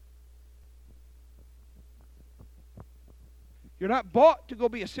bought. You're not bought to go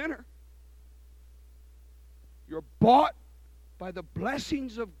be a sinner. You're bought by the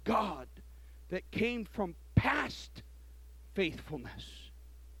blessings of God that came from past faithfulness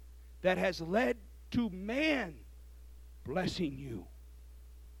that has led to man blessing you.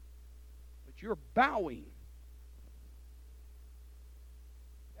 But you're bowing.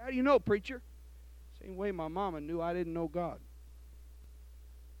 How do you know, preacher? Same way my mama knew I didn't know God.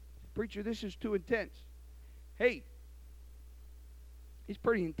 Preacher, this is too intense. Hey, it's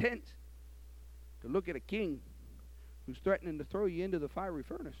pretty intense to look at a king who's threatening to throw you into the fiery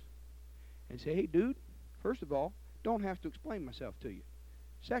furnace and say, hey, dude, first of all, don't have to explain myself to you.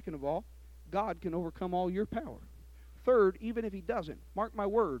 Second of all, God can overcome all your power. Third, even if he doesn't, mark my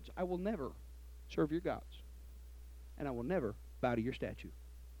words, I will never serve your gods. And I will never bow to your statue.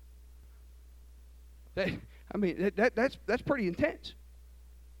 That's pretty intense.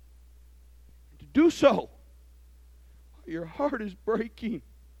 To do so, your heart is breaking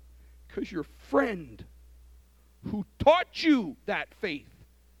because your friend who taught you that faith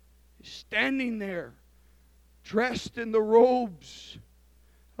is standing there dressed in the robes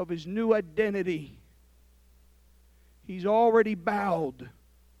of his new identity. He's already bowed.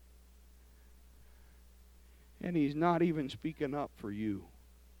 And he's not even speaking up for you.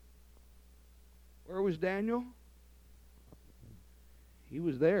 Where was Daniel? He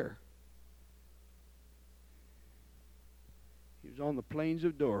was there. He was on the plains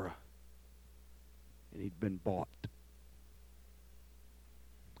of Dura. And he'd been bought.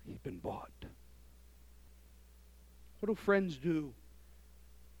 He'd been bought. What do friends do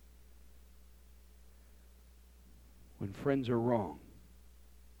when friends are wrong?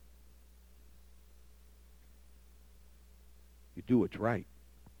 You do what's right.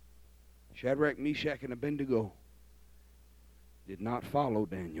 Shadrach, Meshach, and Abednego did not follow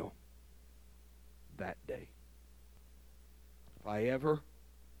Daniel that day. If I ever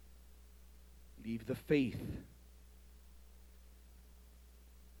leave the faith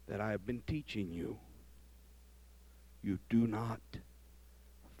that I have been teaching you, you do not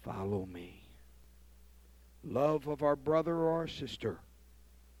follow me. Love of our brother or our sister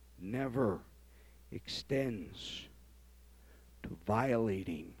never extends to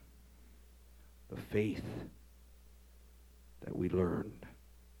violating the faith that we learned.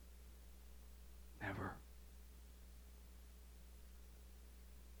 Never.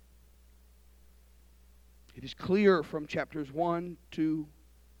 It is clear from chapters 1, 2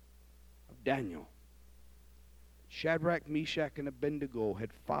 of Daniel. Shadrach, Meshach, and Abednego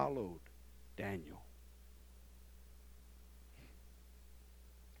had followed Daniel.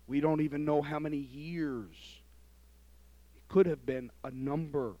 We don't even know how many years. It could have been a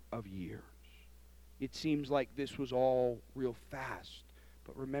number of years. It seems like this was all real fast.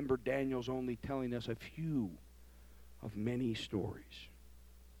 But remember, Daniel's only telling us a few of many stories.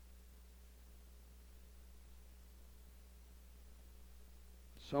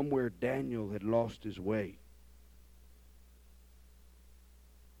 Somewhere Daniel had lost his way.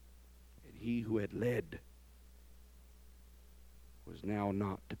 And he who had led was now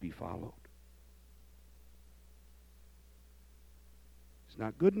not to be followed. It's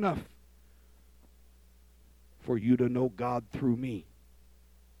not good enough for you to know God through me.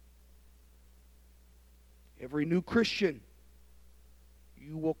 Every new Christian,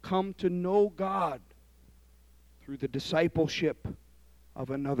 you will come to know God through the discipleship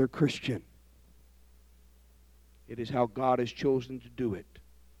of another Christian. It is how God has chosen to do it.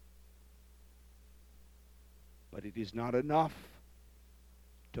 But it is not enough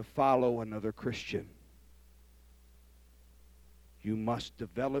to follow another Christian. You must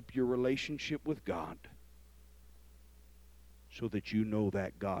develop your relationship with God so that you know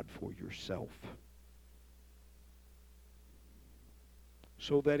that God for yourself.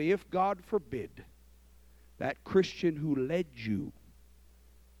 So that if, God forbid, that Christian who led you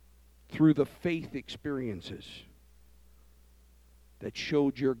through the faith experiences that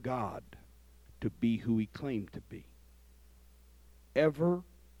showed your God to be who he claimed to be, ever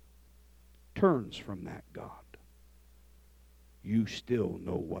turns from that God, you still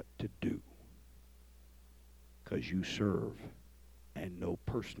know what to do because you serve and know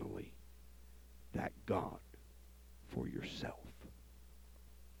personally that God for yourself.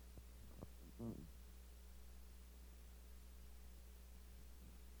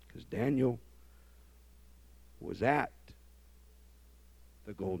 Because Daniel was at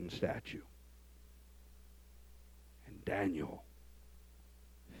the golden statue. And Daniel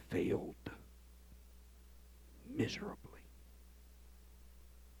failed miserably.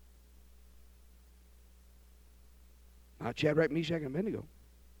 Not Shadrach, Meshach, and Abednego.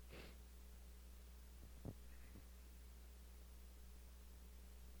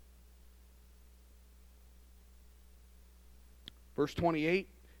 Verse 28,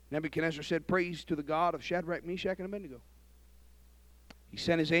 Nebuchadnezzar said, "Praise to the God of Shadrach, Meshach, and Abednego. He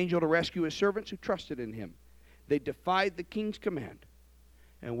sent his angel to rescue his servants who trusted in him. They defied the king's command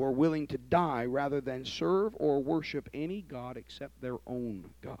and were willing to die rather than serve or worship any god except their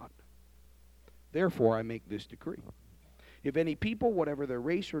own God. Therefore I make this decree. If any people, whatever their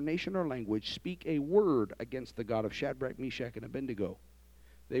race or nation or language, speak a word against the God of Shadrach, Meshach, and Abednego,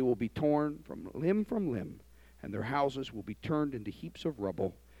 they will be torn from limb, and their houses will be turned into heaps of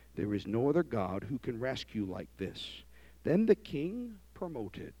rubble. There is no other God who can rescue like this." Then the king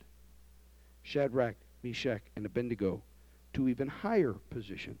promoted Shadrach, Meshach, and Abednego to even higher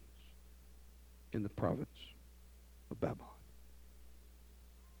positions in the province of Babylon.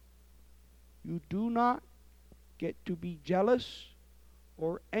 You do not get to be jealous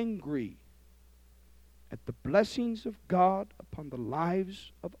or angry at the blessings of God upon the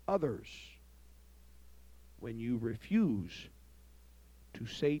lives of others when you refuse to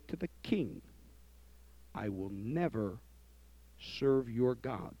say to the king, "I will never serve your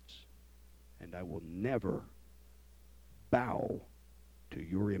gods, and I will never bow to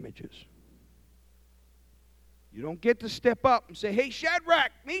your images." You don't get to step up and say, "Hey,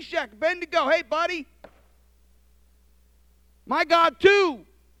 Shadrach, Meshach, Abednego, hey, buddy, my God too."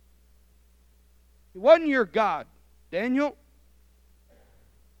 He wasn't your God, Daniel.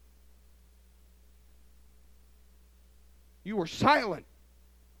 You were silent.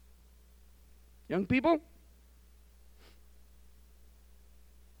 Young people,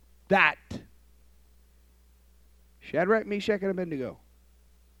 that Shadrach, Meshach, and Abednego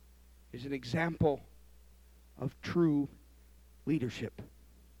is an example of true leadership.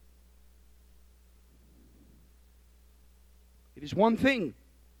 It is one thing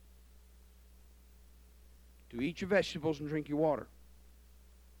to eat your vegetables and drink your water,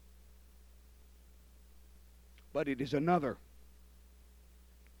 but it is another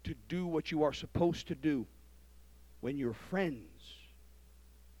to do what you are supposed to do when your friends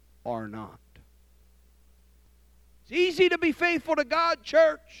are not. It's easy to be faithful to God,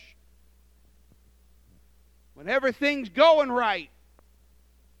 church, when everything's going right.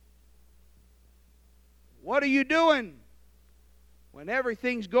 What are you doing when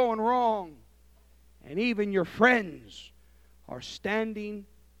everything's going wrong and even your friends are standing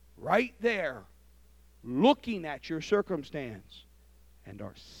right there looking at your circumstance and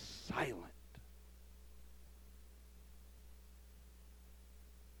are silent?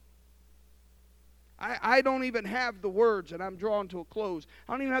 I don't even have the words, and I'm drawing to a close.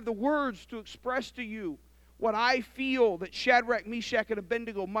 I don't even have the words to express to you what I feel that Shadrach, Meshach, and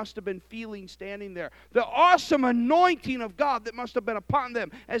Abednego must have been feeling standing there. The awesome anointing of God that must have been upon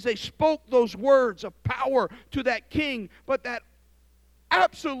them as they spoke those words of power to that king, but that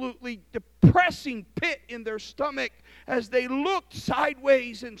absolutely depressing pit in their stomach as they looked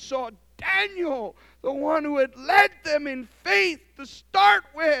sideways and saw Daniel, the one who had led them in faith to start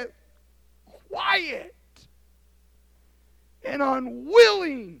with, quiet and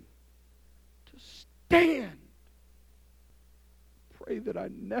unwilling to stand. Pray that I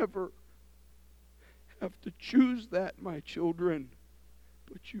never have to choose that, my children,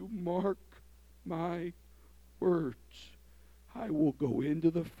 but you mark my words. I will go into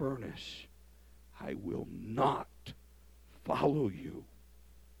the furnace. I will not follow you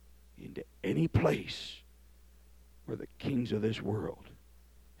into any place where the kings of this world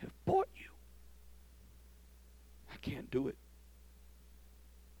have bought you. I can't do it.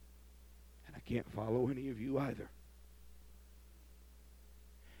 And I can't follow any of you either.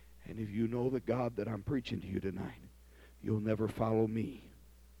 And if you know the God that I'm preaching to you tonight, you'll never follow me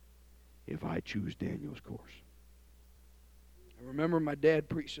if I choose Daniel's course. I remember my dad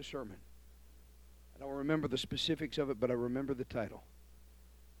preached a sermon. I don't remember the specifics of it, but I remember the title.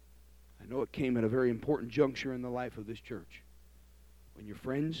 I know it came at a very important juncture in the life of this church, when your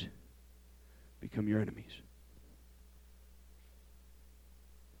friends become your enemies.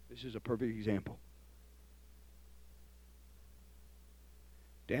 This is a perfect example.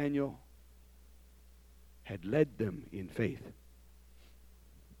 Daniel had led them in faith,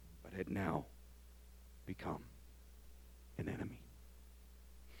 but had now become an enemy.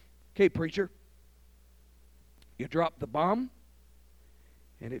 Okay, preacher, you drop the bomb,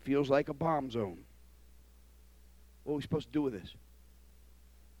 and it feels like a bomb zone. What are we supposed to do with this?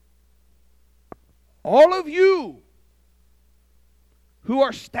 All of you who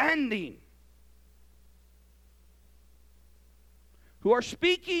are standing, who are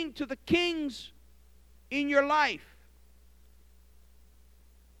speaking to the kings in your life,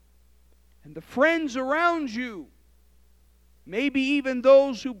 and the friends around you, maybe even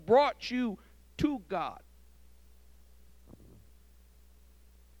those who brought you to God,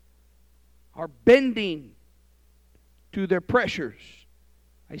 are bending to their pressures.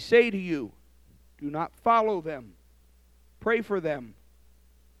 I say to you, do not follow them. Pray for them.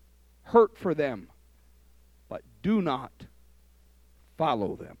 Hurt for them. But do not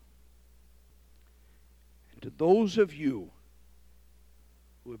follow them. And to those of you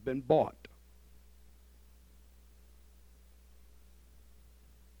who have been bought,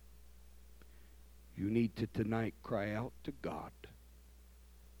 you need to tonight cry out to God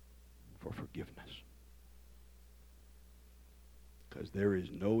for forgiveness. Because there is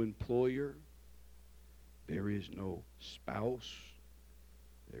no employer, there is no spouse,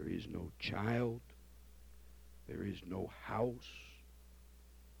 there is no child, there is no house,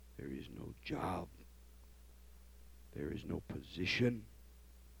 there is no job, there is no position.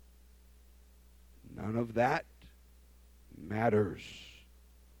 None of that matters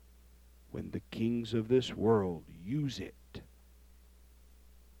when the kings of this world use it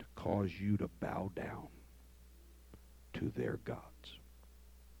to cause you to bow down to their gods.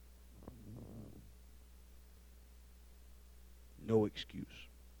 No excuse.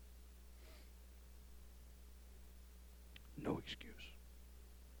 No excuse.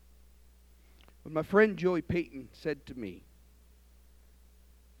 When my friend Joey Payton said to me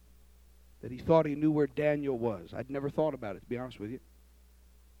that he thought he knew where Daniel was, I'd never thought about it, to be honest with you.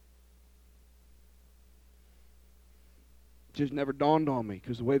 Just never dawned on me,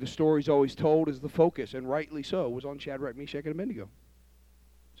 because the way the story's always told is the focus, and rightly so, was on Shadrach, Meshach, and Abednego.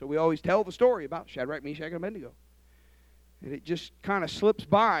 So we always tell the story about Shadrach, Meshach, and Abednego. And it just kind of slips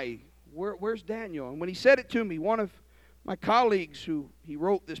by. Where's Daniel? And when he said it to me, one of my colleagues who he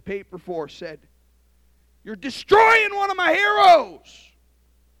wrote this paper for said, "You're destroying one of my heroes."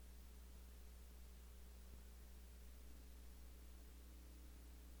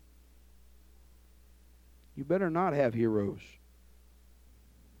 You better not have heroes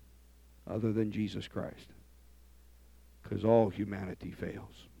other than Jesus Christ, because all humanity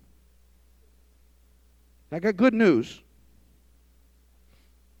fails. I got good news.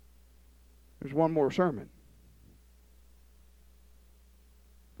 There's one more sermon,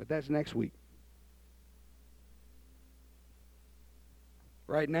 but that's next week.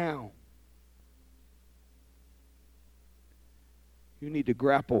 Right now, you need to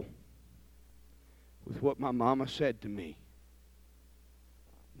grapple with what my mama said to me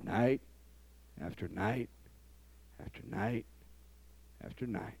night after night after night after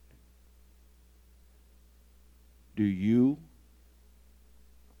night. Do you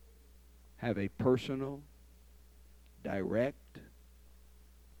have a personal, direct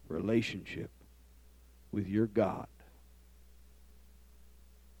relationship with your God,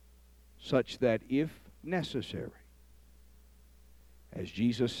 such that if necessary, as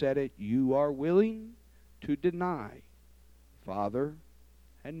Jesus said it, you are willing to deny father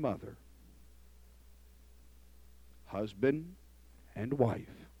and mother, husband and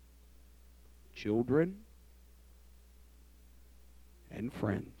wife, children and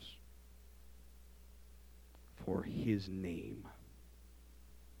friends, for His name?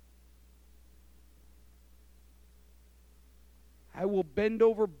 I will bend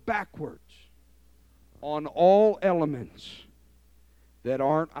over backwards on all elements that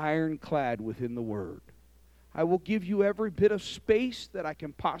aren't ironclad within the Word. I will give you every bit of space that I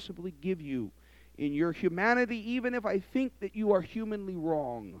can possibly give you in your humanity, even if I think that you are humanly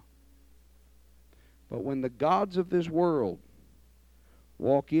wrong. But when the gods of this world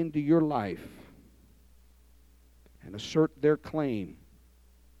walk into your life and assert their claim,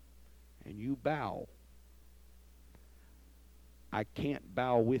 and you bow, I can't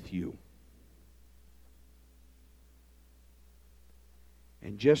bow with you.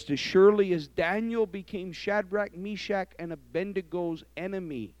 And just as surely as Daniel became Shadrach, Meshach, and Abednego's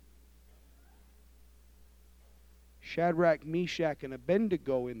enemy, Shadrach, Meshach, and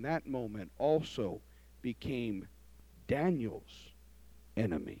Abednego in that moment also became Daniel's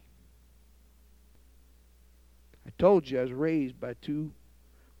enemy. I told you I was raised by two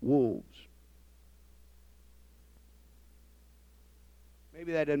wolves.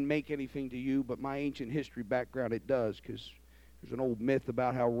 Maybe that doesn't make anything to you, but my ancient history background, it does, because there's an old myth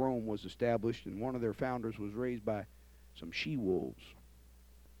about how Rome was established, and one of their founders was raised by some she-wolves.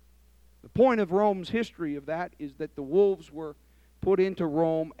 The point of Rome's history of that is that the wolves were put into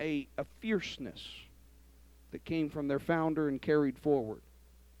Rome a fierceness, that came from their founder and carried forward.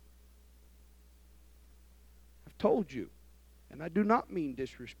 I've told you, and I do not mean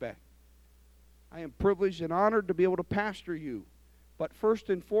disrespect. I am privileged and honored to be able to pastor you. But first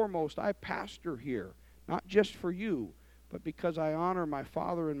and foremost, I pastor here, not just for you, but because I honor my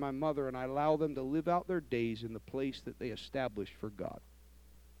father and my mother, and I allow them to live out their days in the place that they established for God.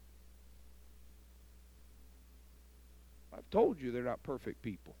 I've told you they're not perfect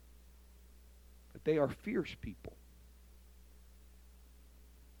people, but they are fierce people.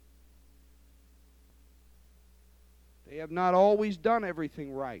 They have not always done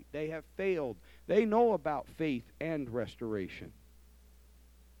everything right. They have failed. They know about faith and restoration.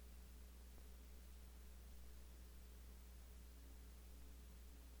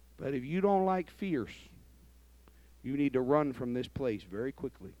 But if you don't like fierce, you need to run from this place very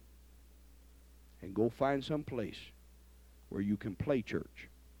quickly and go find some place where you can play church.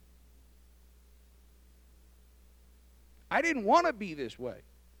 I didn't want to be this way.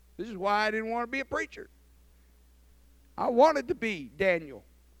 This is why I didn't want to be a preacher. I wanted to be Daniel.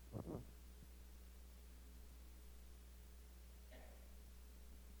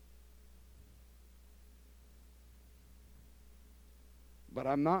 But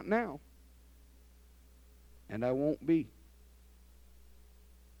I'm not now. And I won't be.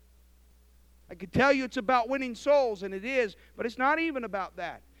 I could tell you it's about winning souls, and it is, but it's not even about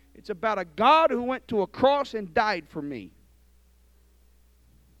that. It's about a God who went to a cross and died for me,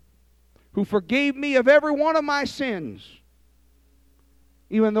 who forgave me of every one of my sins,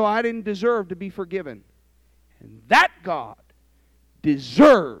 even though I didn't deserve to be forgiven. And that God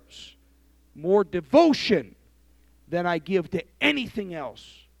deserves more devotion than I give to anything else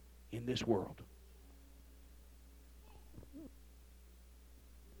in this world.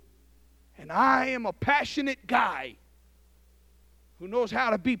 And I am a passionate guy who knows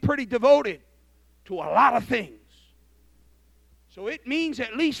how to be pretty devoted to a lot of things. So it means,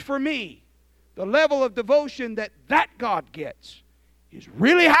 at least for me, the level of devotion that God gets is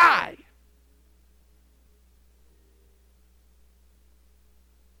really high.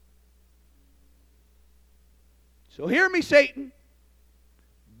 So hear me, Satan.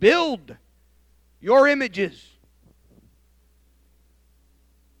 Build your images.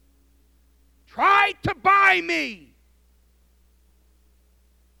 Try to buy me.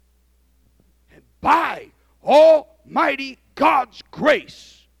 And by Almighty God's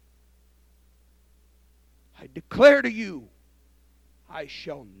grace, I declare to you, I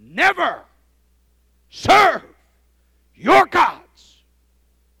shall never serve your gods,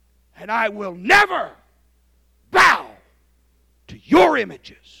 and I will never bow to your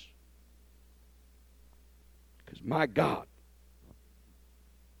images, because my God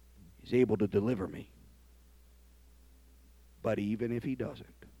is able to deliver me. But even if he doesn't,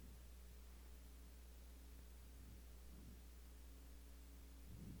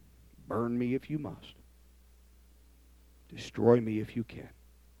 burn me if you must. Destroy me if you can.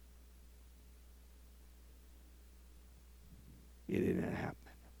 It isn't happening.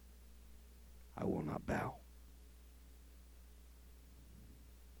 I will not bow.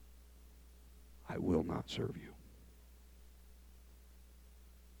 I will not serve you.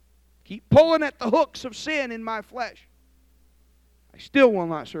 Keep pulling at the hooks of sin in my flesh. I still will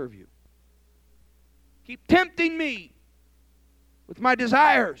not serve you. Keep tempting me with my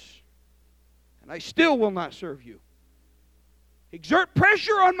desires, and I still will not serve you. Exert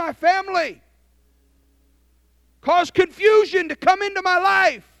pressure on my family. Cause confusion to come into my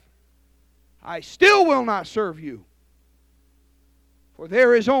life. I still will not serve you. For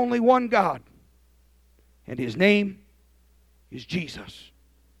there is only one God, and his name is Jesus.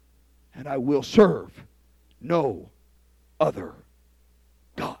 And I will serve no other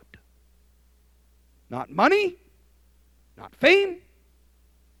God. Not money, not fame,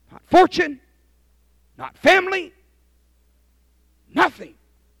 not fortune, not family, nothing.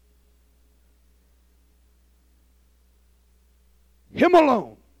 Him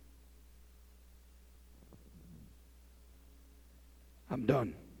alone. I'm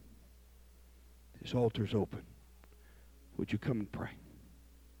done. This altar's open. Would you come and pray?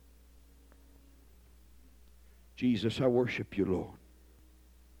 Jesus, I worship you, Lord.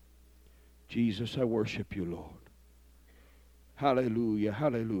 Jesus, I worship you, Lord. Hallelujah,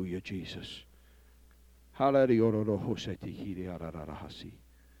 hallelujah, Jesus. Hallelujah.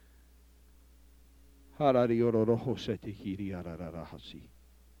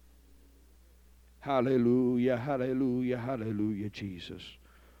 Hallelujah, hallelujah, hallelujah, Jesus.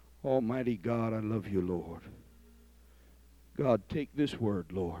 Almighty God, I love you, Lord. God, take this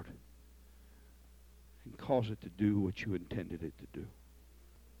word, Lord, and cause it to do what you intended it to do.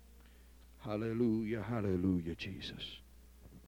 Hallelujah, hallelujah, Jesus.